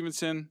in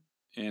Stevenson.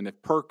 And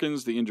if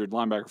Perkins, the injured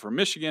linebacker from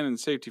Michigan and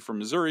safety from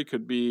Missouri,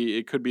 could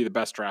be the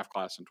best draft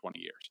class in 20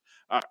 years.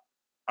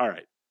 All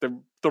right.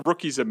 The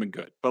rookies have been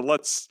good, but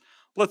let's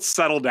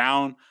settle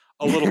down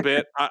a little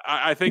bit.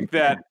 I think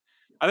that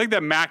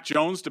Mac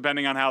Jones,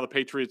 depending on how the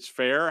Patriots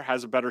fare,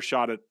 has a better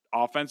shot at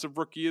offensive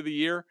rookie of the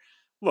year.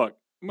 Look,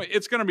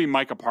 it's going to be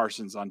Micah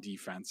Parsons on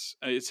defense.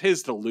 It's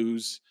his to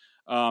lose.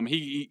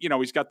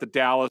 He's got the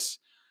Dallas,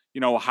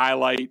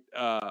 highlight,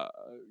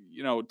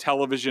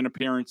 television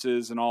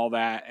appearances and all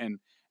that. And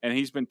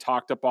he's been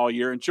talked up all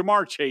year. And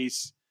Jamar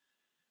Chase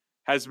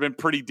has been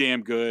pretty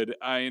damn good.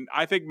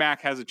 I think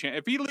Mac has a chance.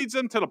 If he leads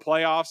them to the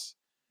playoffs,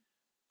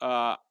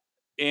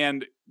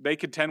 and they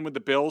contend with the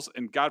Bills,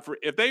 and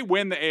if they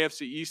win the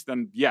AFC East,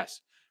 then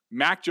yes,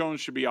 Mac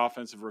Jones should be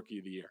offensive rookie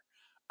of the year.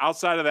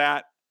 Outside of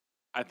that,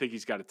 I think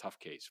he's got a tough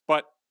case,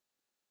 but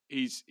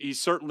he's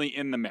certainly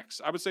in the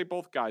mix. I would say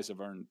both guys have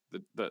earned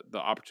the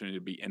opportunity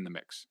to be in the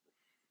mix.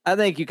 I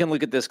think you can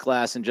look at this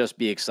class and just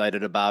be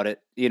excited about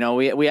it.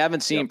 We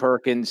haven't seen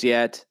Perkins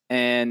yet,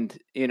 and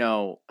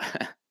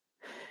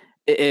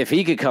if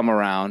he could come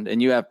around,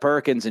 and you have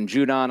Perkins and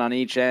Judon on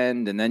each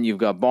end, and then you've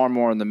got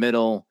Barmore in the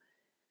middle.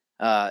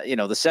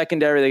 The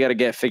secondary, they got to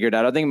get figured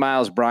out. I think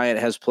Miles Bryant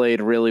has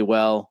played really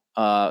well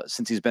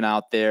since he's been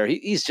out there.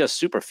 He's just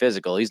super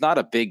physical. He's not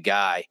a big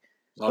guy.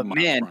 Love but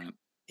Miles Bryant.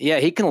 Yeah,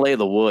 he can lay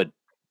the wood.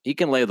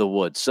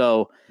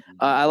 So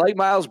I like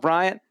Miles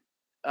Bryant.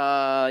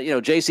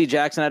 J.C.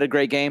 Jackson had a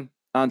great game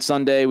on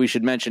Sunday. We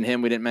should mention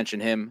him. We didn't mention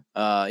him.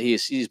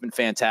 He's been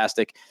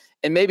fantastic.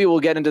 And maybe we'll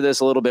get into this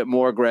a little bit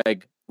more,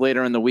 Greg,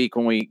 later in the week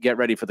when we get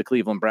ready for the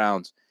Cleveland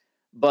Browns.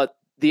 But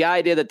the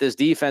idea that this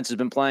defense has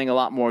been playing a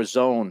lot more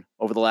zone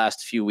over the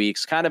last few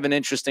weeks, kind of an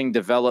interesting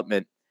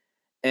development.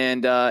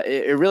 And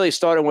it really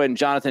started when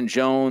Jonathan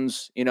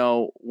Jones,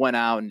 went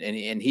out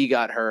and he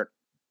got hurt.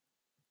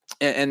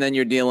 And then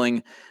you're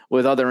dealing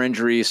with other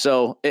injuries.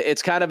 So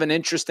it's kind of an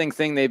interesting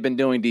thing they've been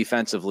doing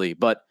defensively.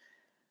 But,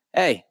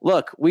 hey,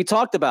 look, we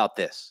talked about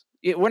this.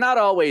 We're not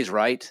always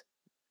right,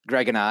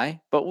 Greg and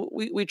I, but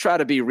we try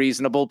to be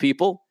reasonable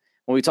people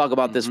when we talk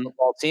about this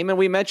football team. And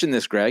we mentioned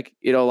this, Greg.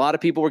 A lot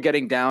of people were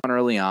getting down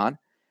early on.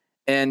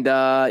 And,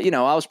 I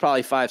was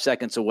probably 5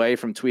 seconds away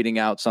from tweeting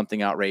out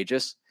something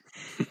outrageous.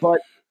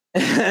 But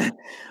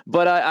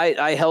but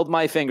I held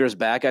my fingers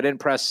back. I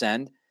didn't press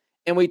send.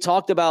 And we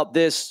talked about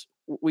this.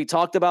 We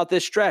talked about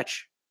this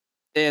stretch.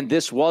 And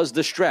this was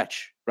the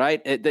stretch,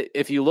 right?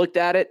 If you looked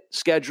at it,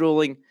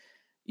 scheduling,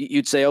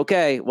 you'd say,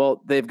 okay,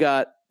 well, they've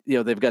got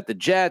the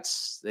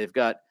Jets, they've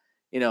got,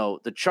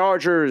 the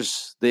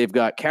Chargers, they've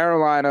got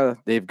Carolina,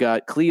 they've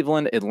got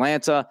Cleveland,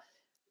 Atlanta.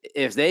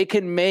 If they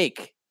can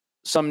make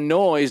some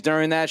noise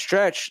during that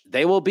stretch,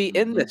 they will be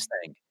in this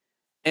thing.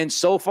 And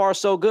so far,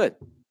 so good.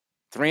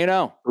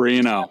 3-0.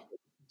 3-0.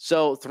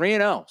 So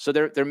 3-0. So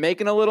they're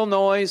making a little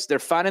noise. They're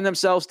finding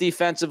themselves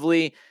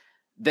defensively.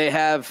 They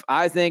have,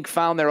 I think,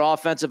 found their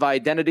offensive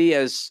identity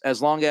as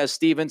long as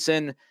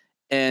Stevenson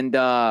and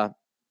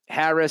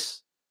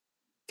Harris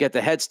get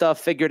the head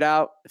stuff figured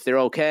out, if they're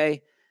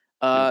okay.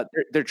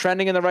 They're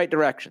trending in the right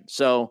direction.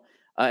 So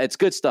it's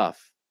good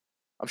stuff.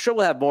 I'm sure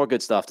we'll have more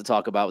good stuff to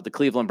talk about with the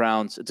Cleveland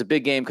Browns. It's a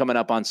big game coming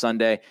up on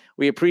Sunday.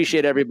 We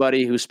appreciate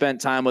everybody who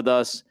spent time with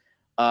us.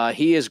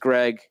 He is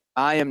Greg.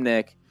 I am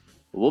Nick.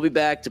 We'll be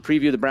back to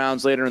preview the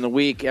Browns later in the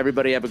week.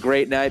 Everybody have a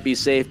great night. Be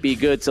safe. Be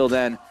good. Till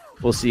then,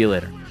 we'll see you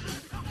later.